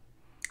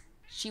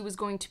she was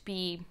going to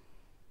be...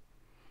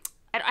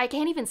 I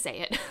can't even say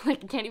it.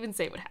 Like, I can't even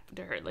say what happened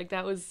to her. Like,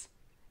 that was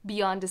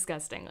beyond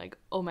disgusting. Like,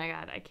 oh my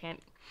god, I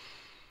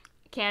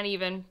can't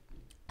even.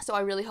 So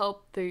I really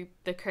hope the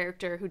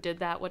character who did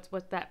that, what's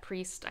that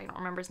priest, I don't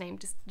remember his name,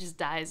 just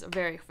dies a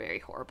very, very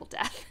horrible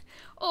death.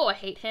 Oh, I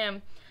hate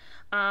him.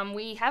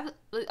 We have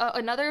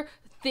another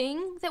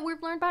thing that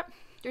we've learned about.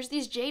 There's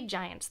these jade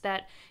giants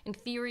that, in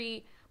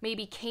theory,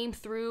 maybe came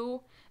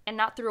through, and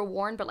not through a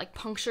warren, but like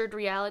punctured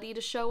reality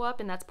to show up,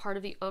 and that's part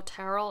of the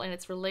Oteral, and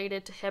it's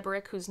related to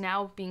Heberic, who's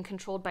now being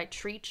controlled by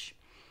Treach,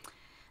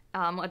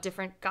 a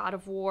different god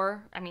of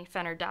war. I mean,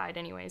 Fenner died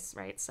anyways,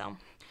 right? So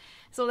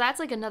that's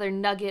like another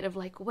nugget of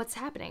like, what's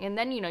happening? And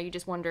then, you know, you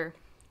just wonder,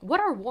 what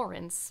are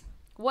warrens?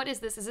 What is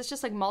this? Is this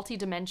just like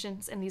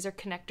multi-dimensions and these are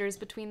connectors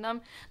between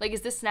them? Like,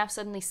 is this now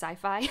suddenly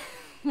sci-fi?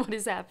 What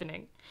is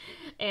happening?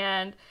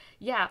 And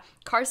yeah,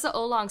 Karsa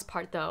Olang's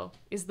part, though,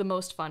 is the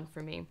most fun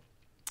for me.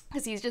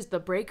 Because he's just the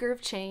breaker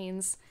of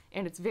chains,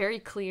 and it's very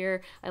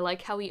clear. I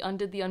like how he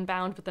undid the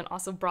unbound, but then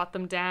also brought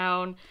them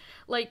down.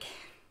 Like,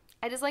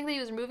 I just like that he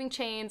was removing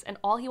chains, and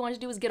all he wanted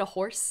to do was get a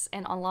horse,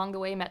 and along the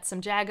way met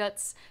some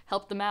Jaguts,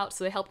 helped them out,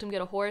 so they helped him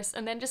get a horse,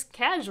 and then just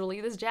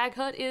casually, this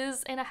Jaghut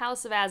is in a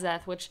house of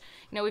Azeth, which,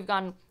 you know, we've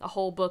gone a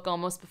whole book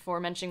almost before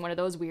mentioning one of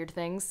those weird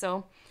things,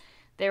 so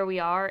there we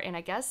are, and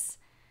I guess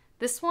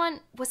this one,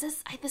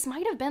 this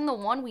might have been the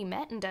one we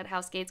met in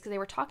Deadhouse Gates, because they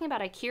were talking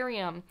about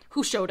Icarium,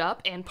 who showed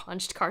up and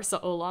punched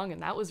Karsa Olang,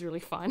 and that was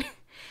really fun.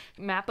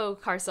 Mappo,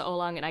 Karsa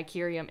Olang, and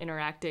Icarium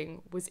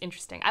interacting was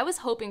interesting. I was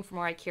hoping for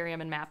more Icarium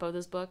and Mappo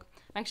this book.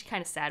 I'm actually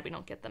kind of sad we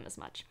don't get them as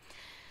much.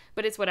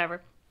 But it's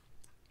whatever.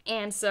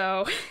 And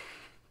so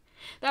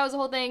that was the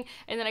whole thing.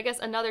 And then I guess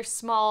another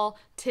small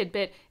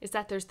tidbit is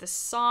that there's this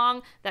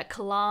song that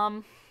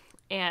Kalam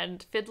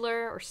and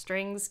Fiddler or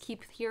Strings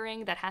keep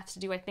hearing that has to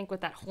do, I think, with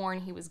that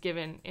horn he was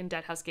given in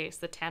Deadhouse Gates,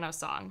 the Tano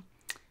song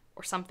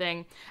or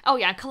something. Oh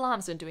yeah,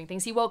 Kalam's been doing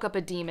things. He woke up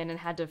a demon and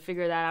had to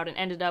figure that out and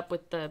ended up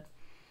with the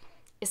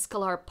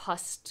Iskalar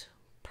Pust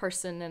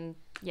person. And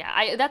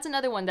yeah, that's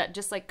another one that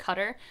just like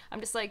Cutter, I'm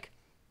just like,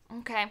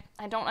 okay,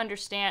 I don't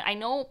understand. I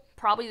know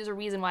probably there's a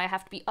reason why I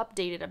have to be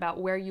updated about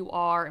where you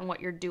are and what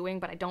you're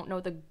doing, but I don't know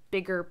the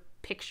bigger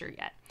picture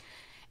yet.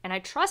 And I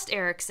trust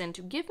Erickson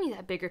to give me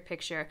that bigger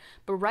picture,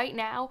 but right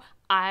now,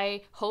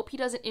 I hope he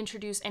doesn't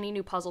introduce any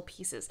new puzzle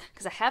pieces,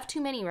 because I have too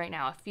many right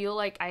now. I feel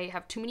like I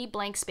have too many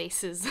blank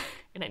spaces,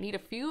 and I need a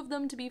few of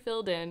them to be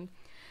filled in.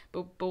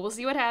 But we'll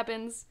see what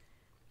happens.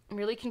 I'm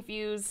really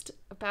confused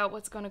about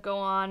what's going to go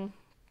on.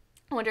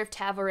 I wonder if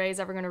Tavares is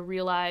ever going to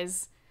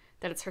realize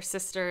that it's her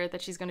sister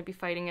that she's going to be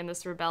fighting in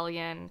this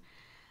rebellion.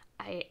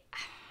 I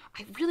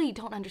really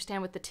don't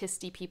understand what the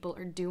Tisti people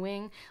are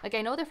doing. Like,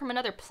 I know they're from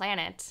another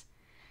planet.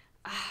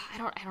 I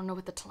don't know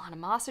what the Talana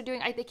Moss are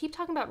doing. They keep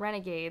talking about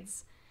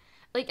renegades.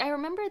 Like, I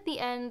remember at the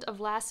end of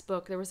last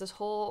book, there was this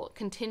whole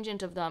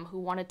contingent of them who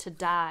wanted to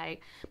die,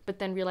 but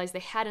then realized they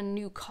had a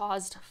new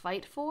cause to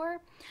fight for.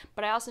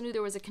 But I also knew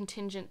there was a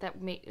contingent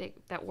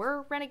that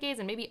were renegades,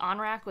 and maybe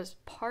Onrak was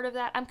part of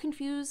that. I'm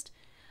confused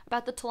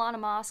about the Talana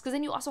Moss, because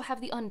then you also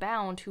have the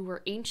Unbound, who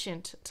were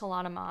ancient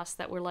Talana Moss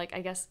that were, like, I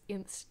guess,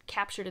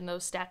 captured in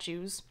those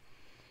statues.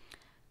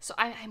 So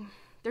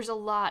there's a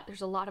lot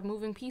of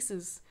moving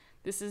pieces.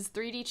 This is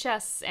 3D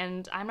chess,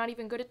 and I'm not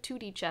even good at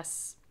 2D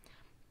chess.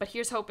 But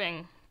here's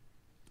hoping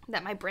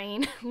that my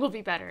brain will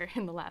be better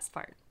in the last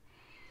part.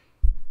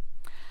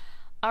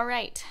 All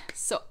right,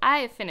 so I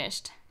have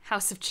finished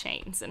House of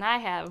Chains, and I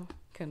have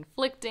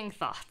conflicting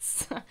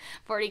thoughts. I've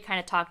already kind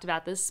of talked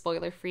about this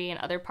spoiler-free in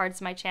other parts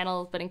of my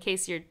channel, but in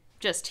case you're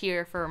just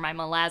here for my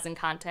Malazan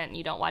content and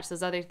you don't watch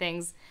those other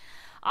things,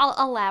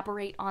 I'll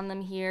elaborate on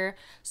them here.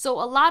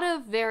 So a lot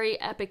of very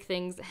epic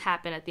things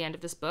happen at the end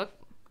of this book,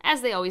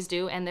 as they always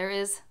do, and there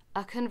is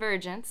a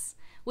convergence.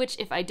 Which,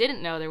 if I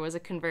didn't know there was a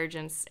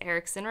convergence,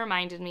 Erikson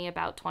reminded me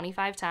about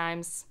 25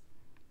 times.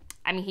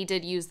 I mean, he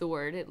did use the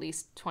word at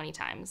least 20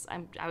 times.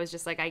 I was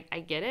just like, I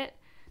get it.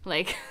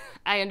 Like,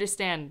 I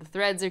understand. The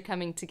threads are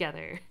coming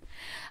together.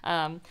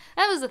 That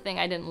was the thing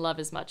I didn't love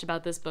as much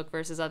about this book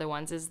versus other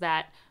ones, is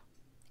that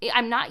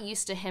I'm not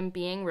used to him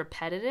being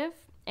repetitive,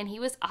 and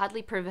he was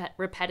oddly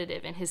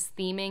repetitive in his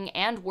theming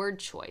and word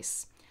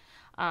choice,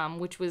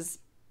 which was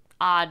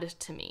odd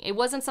to me. It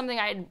wasn't something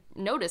I had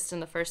noticed in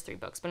the first 3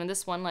 books, but in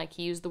this one, like,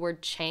 he used the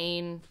word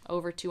chain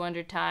over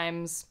 200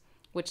 times,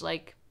 which,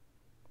 like,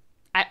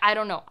 I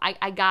don't know.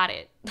 I got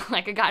it.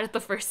 Like, I got it the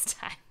first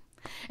time.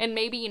 And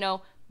maybe,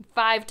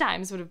 5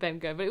 times would have been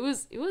good, but it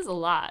was a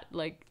lot.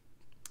 Like,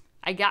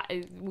 I got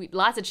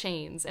lots of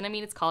chains. And I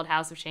mean, it's called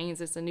House of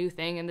Chains. It's a new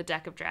thing in the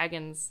Deck of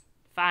Dragons.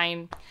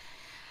 Fine.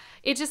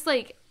 It just,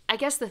 like, I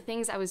guess the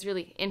things I was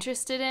really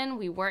interested in,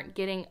 we weren't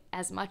getting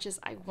as much as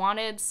I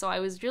wanted, so I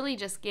was really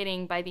just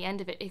getting, by the end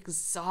of it,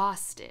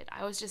 exhausted.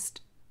 I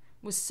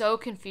was so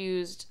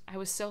confused. I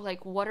was so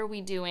like, what are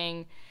we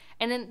doing?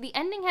 And then the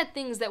ending had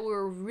things that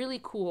were really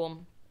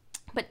cool,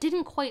 but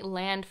didn't quite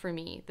land for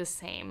me the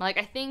same. Like,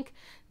 I think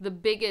the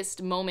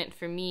biggest moment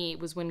for me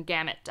was when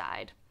Gamut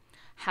died.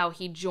 How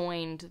he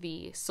joined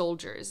the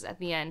soldiers at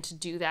the end to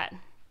do that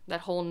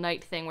whole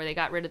night thing where they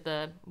got rid of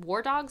the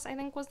war dogs, I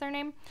think was their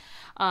name,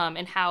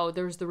 and how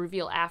there was the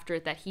reveal after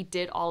it that he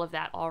did all of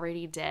that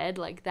already dead.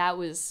 Like, that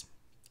was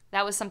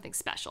something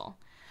special.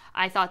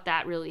 I thought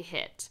that really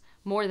hit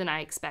more than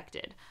I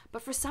expected.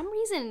 But for some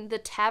reason, the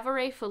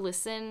Tavares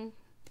Felicin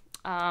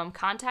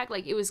contact,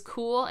 like, it was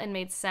cool and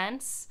made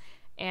sense,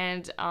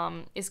 and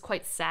is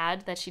quite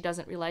sad that she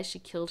doesn't realize she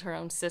killed her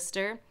own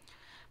sister,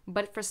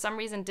 but for some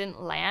reason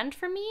didn't land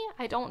for me.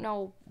 I don't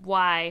know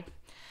why.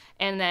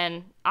 And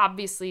then,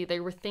 obviously,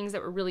 there were things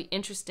that were really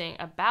interesting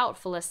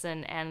about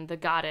Felicin and the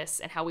goddess,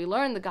 and how we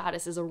learned the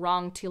goddess is a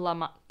wrong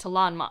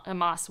Talan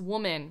Mas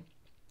woman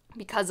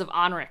because of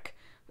Onrik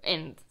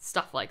and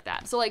stuff like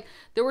that. So, like,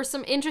 there were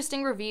some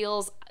interesting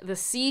reveals. The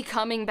sea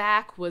coming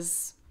back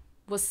was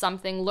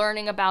something.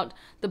 Learning about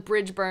the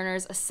bridge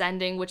burners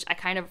ascending, which I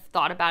kind of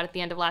thought about at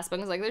the end of last book.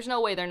 I was like, there's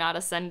no way they're not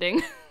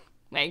ascending.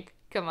 Like,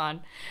 come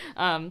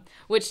on.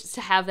 Which,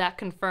 to have that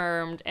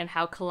confirmed, and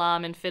how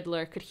Kalam and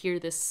Fiddler could hear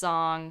this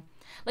song.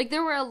 Like,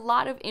 there were a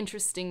lot of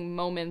interesting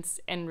moments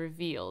and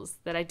reveals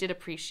that I did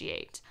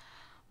appreciate.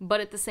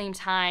 But at the same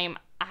time,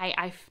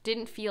 I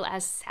didn't feel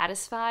as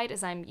satisfied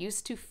as I'm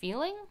used to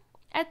feeling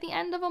at the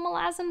end of a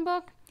Malazan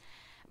book.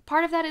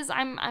 Part of that is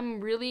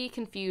I'm really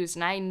confused,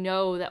 and I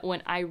know that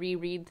when I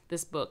reread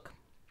this book,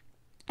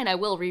 and I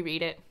will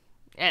reread it,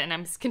 and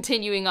I'm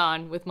continuing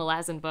on with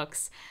Malazan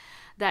books,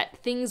 that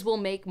things will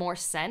make more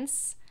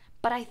sense.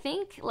 But I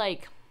think,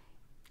 like,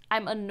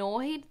 I'm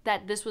annoyed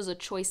that this was a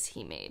choice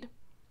he made.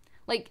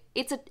 Like,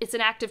 it's an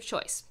active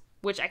choice,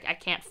 which I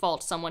can't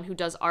fault someone who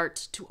does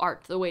art to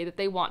art the way that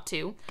they want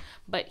to,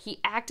 but he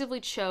actively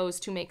chose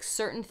to make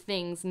certain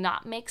things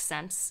not make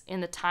sense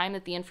in the time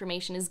that the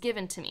information is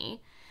given to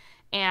me.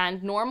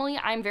 And normally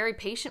I'm very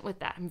patient with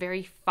that. I'm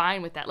very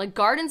fine with that. Like,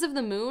 Gardens of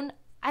the Moon,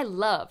 I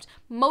loved.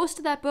 Most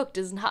of that book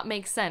does not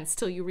make sense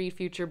till you read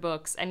future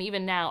books, and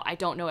even now I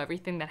don't know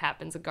everything that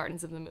happens in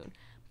Gardens of the Moon.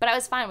 But I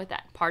was fine with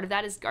that. Part of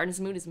that is Gardens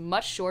of the Moon is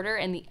much shorter,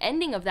 and the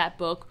ending of that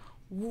book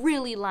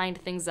really lined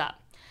things up.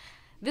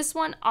 This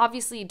one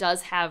obviously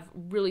does have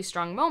really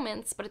strong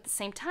moments, but at the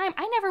same time,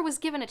 I never was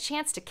given a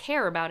chance to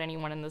care about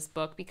anyone in this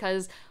book,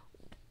 because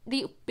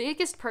the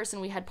biggest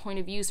person we had point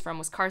of views from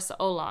was Karsa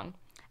Oolong.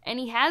 And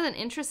he has an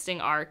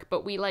interesting arc,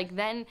 but we like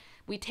then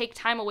we take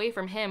time away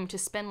from him to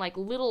spend like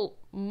little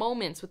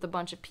moments with a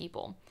bunch of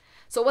people.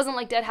 So it wasn't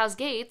like Dead House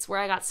Gates where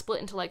I got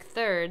split into like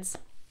thirds,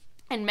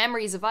 and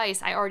Memories of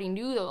Ice, I already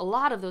knew a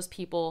lot of those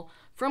people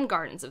from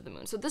Gardens of the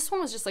Moon. So this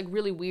one was just like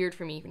really weird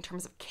for me in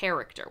terms of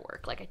character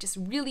work. Like I just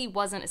really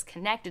wasn't as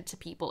connected to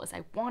people as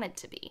I wanted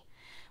to be,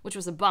 which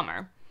was a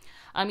bummer.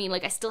 I mean,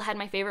 like I still had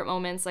my favorite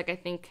moments. Like I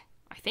think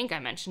I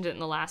mentioned it in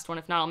the last one.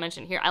 If not, I'll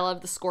mention it here. I love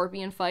the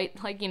scorpion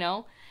fight. Like, you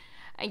know,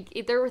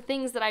 there were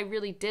things that I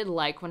really did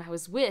like when I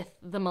was with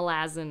the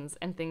Malazans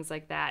and things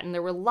like that. And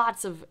there were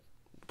lots of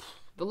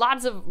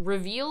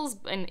reveals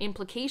and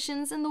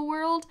implications in the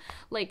world.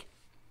 Like,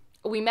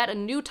 we met a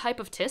new type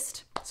of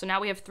Tist. So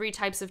now we have 3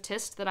 types of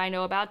Tist that I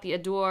know about. The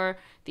Ador,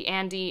 the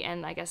Andi,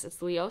 and I guess it's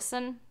the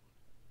Leosin.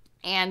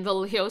 And the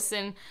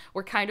Leosin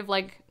were kind of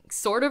like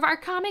sort of our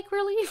comic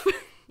relief.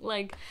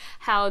 Like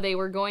how they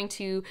were going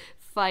to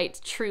fight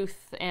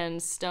Truth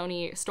and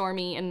Stormy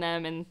and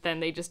them, and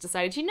then they just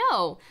decided, you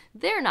know,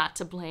 they're not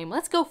to blame.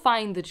 Let's go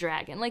find the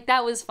dragon. Like,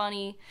 that was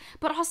funny.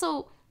 But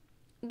also,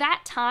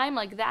 that time,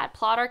 like, that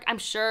plot arc, I'm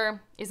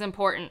sure is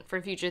important for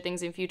future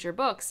things in future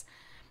books.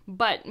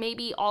 But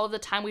maybe all of the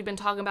time we've been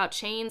talking about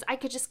chains, I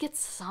could just get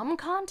some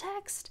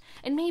context.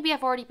 And maybe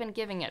I've already been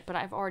giving it, but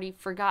I've already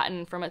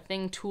forgotten from a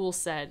thing Tool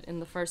said in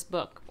the first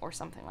book or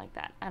something like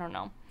that. I don't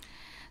know.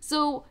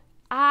 So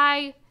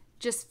I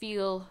just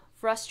feel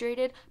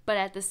frustrated, but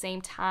at the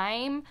same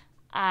time,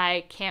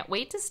 I can't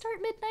wait to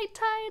start Midnight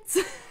Tides.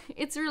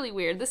 It's really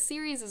weird. This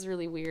series is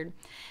really weird.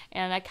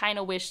 And I kind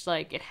of wish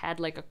like it had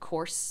like a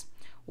course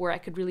where I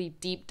could really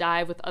deep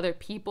dive with other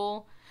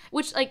people,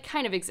 which like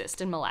kind of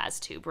exists in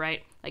MalazTube,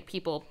 right? Like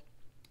people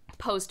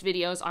post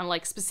videos on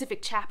like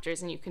specific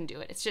chapters and you can do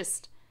it. It's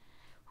just,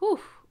 whew,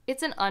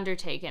 it's an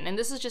undertaking. And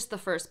this is just the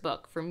first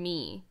book for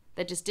me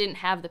that just didn't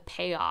have the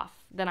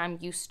payoff that I'm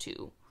used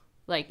to,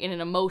 like in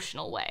an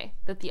emotional way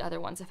that the other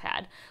ones have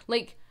had.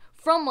 Like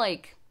from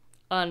like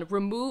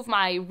remove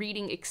my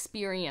reading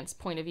experience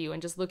point of view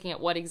and just looking at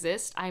what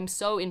exists, I'm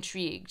so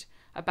intrigued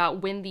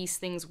about when these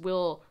things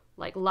will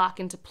like lock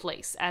into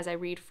place as I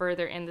read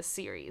further in the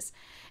series.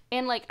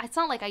 And like, it's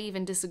not like I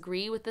even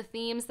disagree with the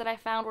themes that I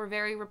found were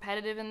very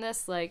repetitive in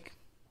this. Like,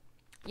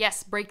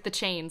 yes, break the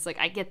chains. Like,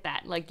 I get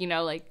that. Like, you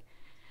know, like,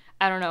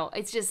 I don't know.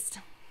 It's just,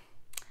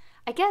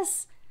 I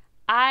guess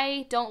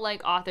I don't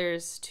like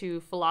authors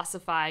to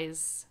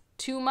philosophize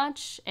too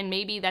much. And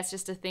maybe that's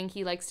just a thing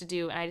he likes to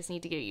do. And I just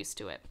need to get used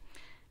to it.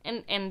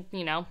 And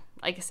you know,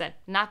 like I said,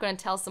 not going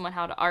to tell someone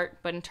how to art.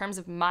 But in terms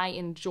of my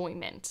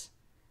enjoyment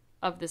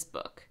of this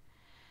book,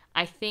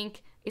 I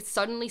think it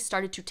suddenly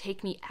started to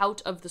take me out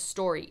of the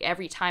story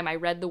every time I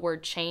read the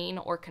word chain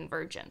or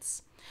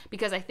convergence.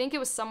 Because I think it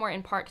was somewhere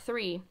in part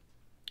 3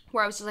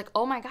 where I was just like,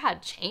 oh my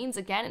god, chains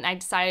again? And I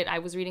decided, I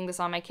was reading this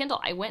on my Kindle.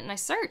 I went and I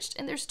searched,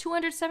 and there's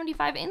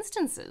 275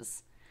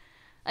 instances.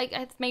 Like,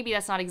 maybe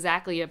that's not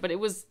exactly it, but it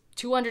was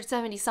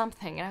 270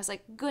 something. And I was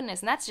like,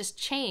 goodness, and that's just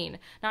chain,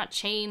 not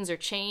chains or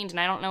chained. And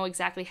I don't know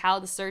exactly how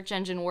the search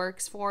engine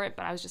works for it,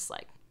 but I was just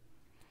like,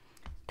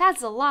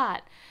 that's a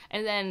lot.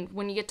 And then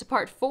when you get to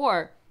part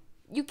 4,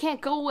 you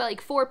can't go like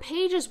 4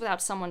 pages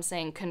without someone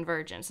saying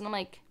convergence. And I'm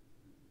like,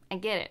 I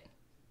get it.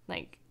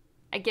 Like,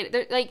 I get it.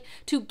 They're, like,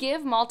 to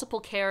give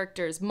multiple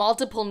characters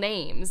multiple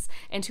names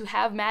and to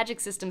have magic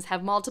systems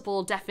have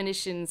multiple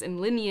definitions and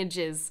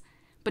lineages,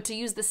 but to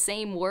use the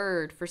same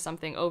word for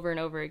something over and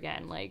over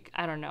again, like,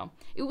 I don't know.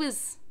 It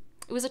was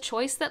a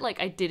choice that,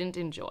 like, I didn't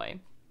enjoy.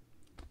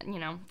 You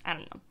know, I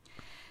don't know.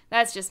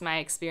 That's just my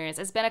experience.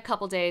 It's been a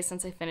couple days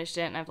since I finished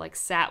it, and I've, like,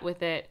 sat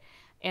with it,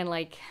 and,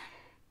 like,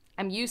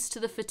 I'm used to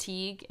the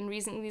fatigue in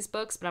reading these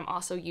books, but I'm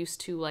also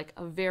used to, like,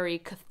 a very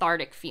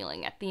cathartic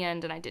feeling at the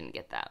end, and I didn't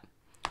get that.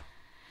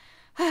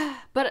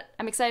 But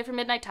I'm excited for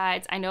Midnight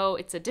Tides. I know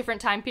it's a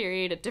different time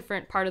period, a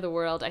different part of the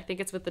world. I think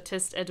it's with the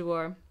Tist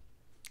Edward.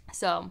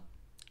 So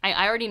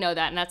I already know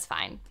that, and that's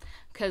fine.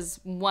 Because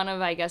one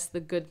of, I guess, the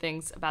good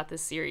things about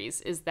this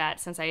series is that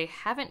since I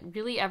haven't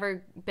really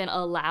ever been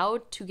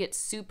allowed to get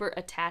super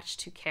attached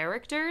to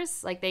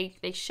characters, like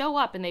they show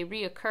up and they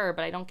reoccur,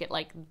 but I don't get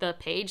like the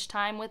page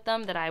time with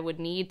them that I would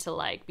need to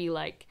like be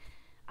like,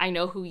 I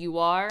know who you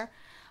are.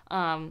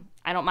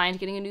 I don't mind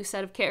getting a new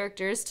set of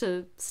characters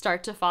to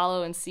start to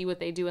follow and see what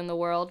they do in the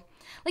world.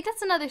 Like,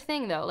 that's another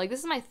thing, though. Like, this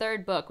is my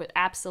 3rd book with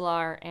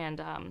Apsalar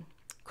and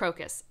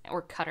Crocus,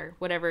 or Cutter,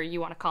 whatever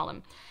you want to call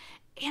him.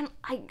 And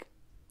I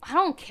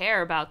don't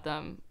care about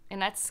them,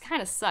 and that's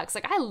kind of sucks.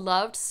 Like, I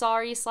loved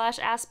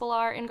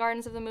Sari/Aspalar in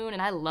Gardens of the Moon,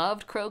 and I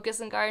loved Crocus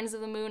in Gardens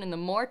of the Moon, and the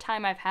more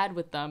time I've had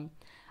with them,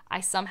 I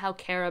somehow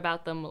care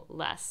about them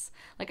less.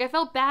 Like, I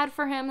felt bad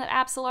for him that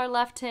Apsalar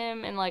left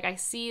him, and, like, I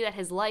see that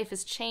his life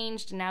has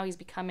changed, and now he's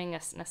becoming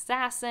an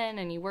assassin,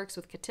 and he works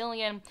with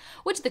Cotillion,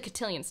 which the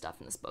Cotillion stuff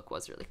in this book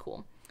was really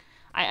cool.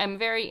 I'm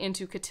very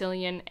into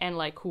Cotillion, and,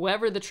 like,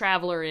 whoever the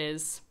Traveler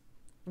is,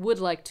 would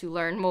like to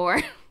learn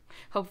more.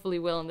 Hopefully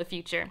will in the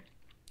future.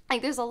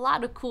 Like, there's a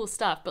lot of cool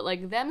stuff, but,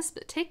 like, them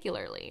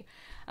particularly,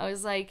 I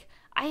was like,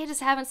 I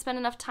just haven't spent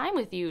enough time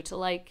with you to,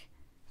 like,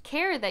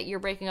 care that you're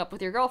breaking up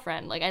with your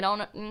girlfriend. Like, I don't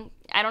know.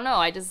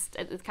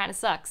 It kind of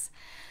sucks.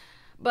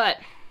 But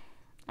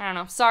I don't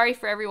know. Sorry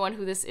for everyone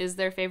who this is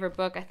their favorite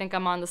book. I think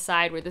I'm on the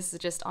side where this is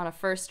just on a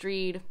first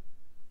read,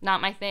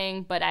 not my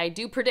thing, but I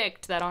do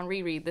predict that on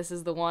reread, this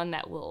is the one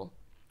that will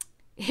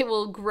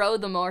grow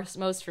the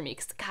most for me.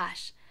 Because,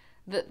 gosh,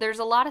 there's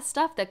a lot of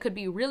stuff that could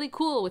be really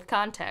cool with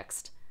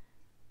context.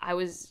 I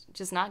was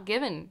just not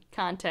given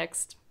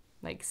context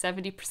like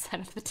 70%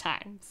 of the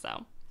time,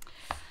 so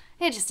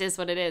it just is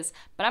what it is.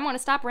 But I'm going to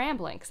stop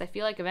rambling because I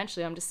feel like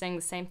eventually I'm just saying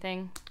the same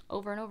thing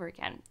over and over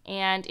again.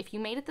 And if you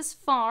made it this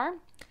far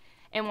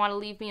and want to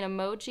leave me an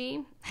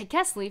emoji, I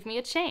guess leave me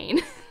a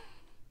chain.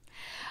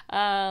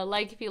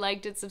 Like if you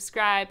liked it,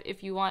 subscribe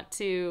if you want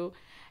to,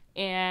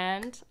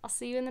 and I'll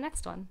see you in the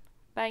next one.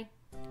 Bye.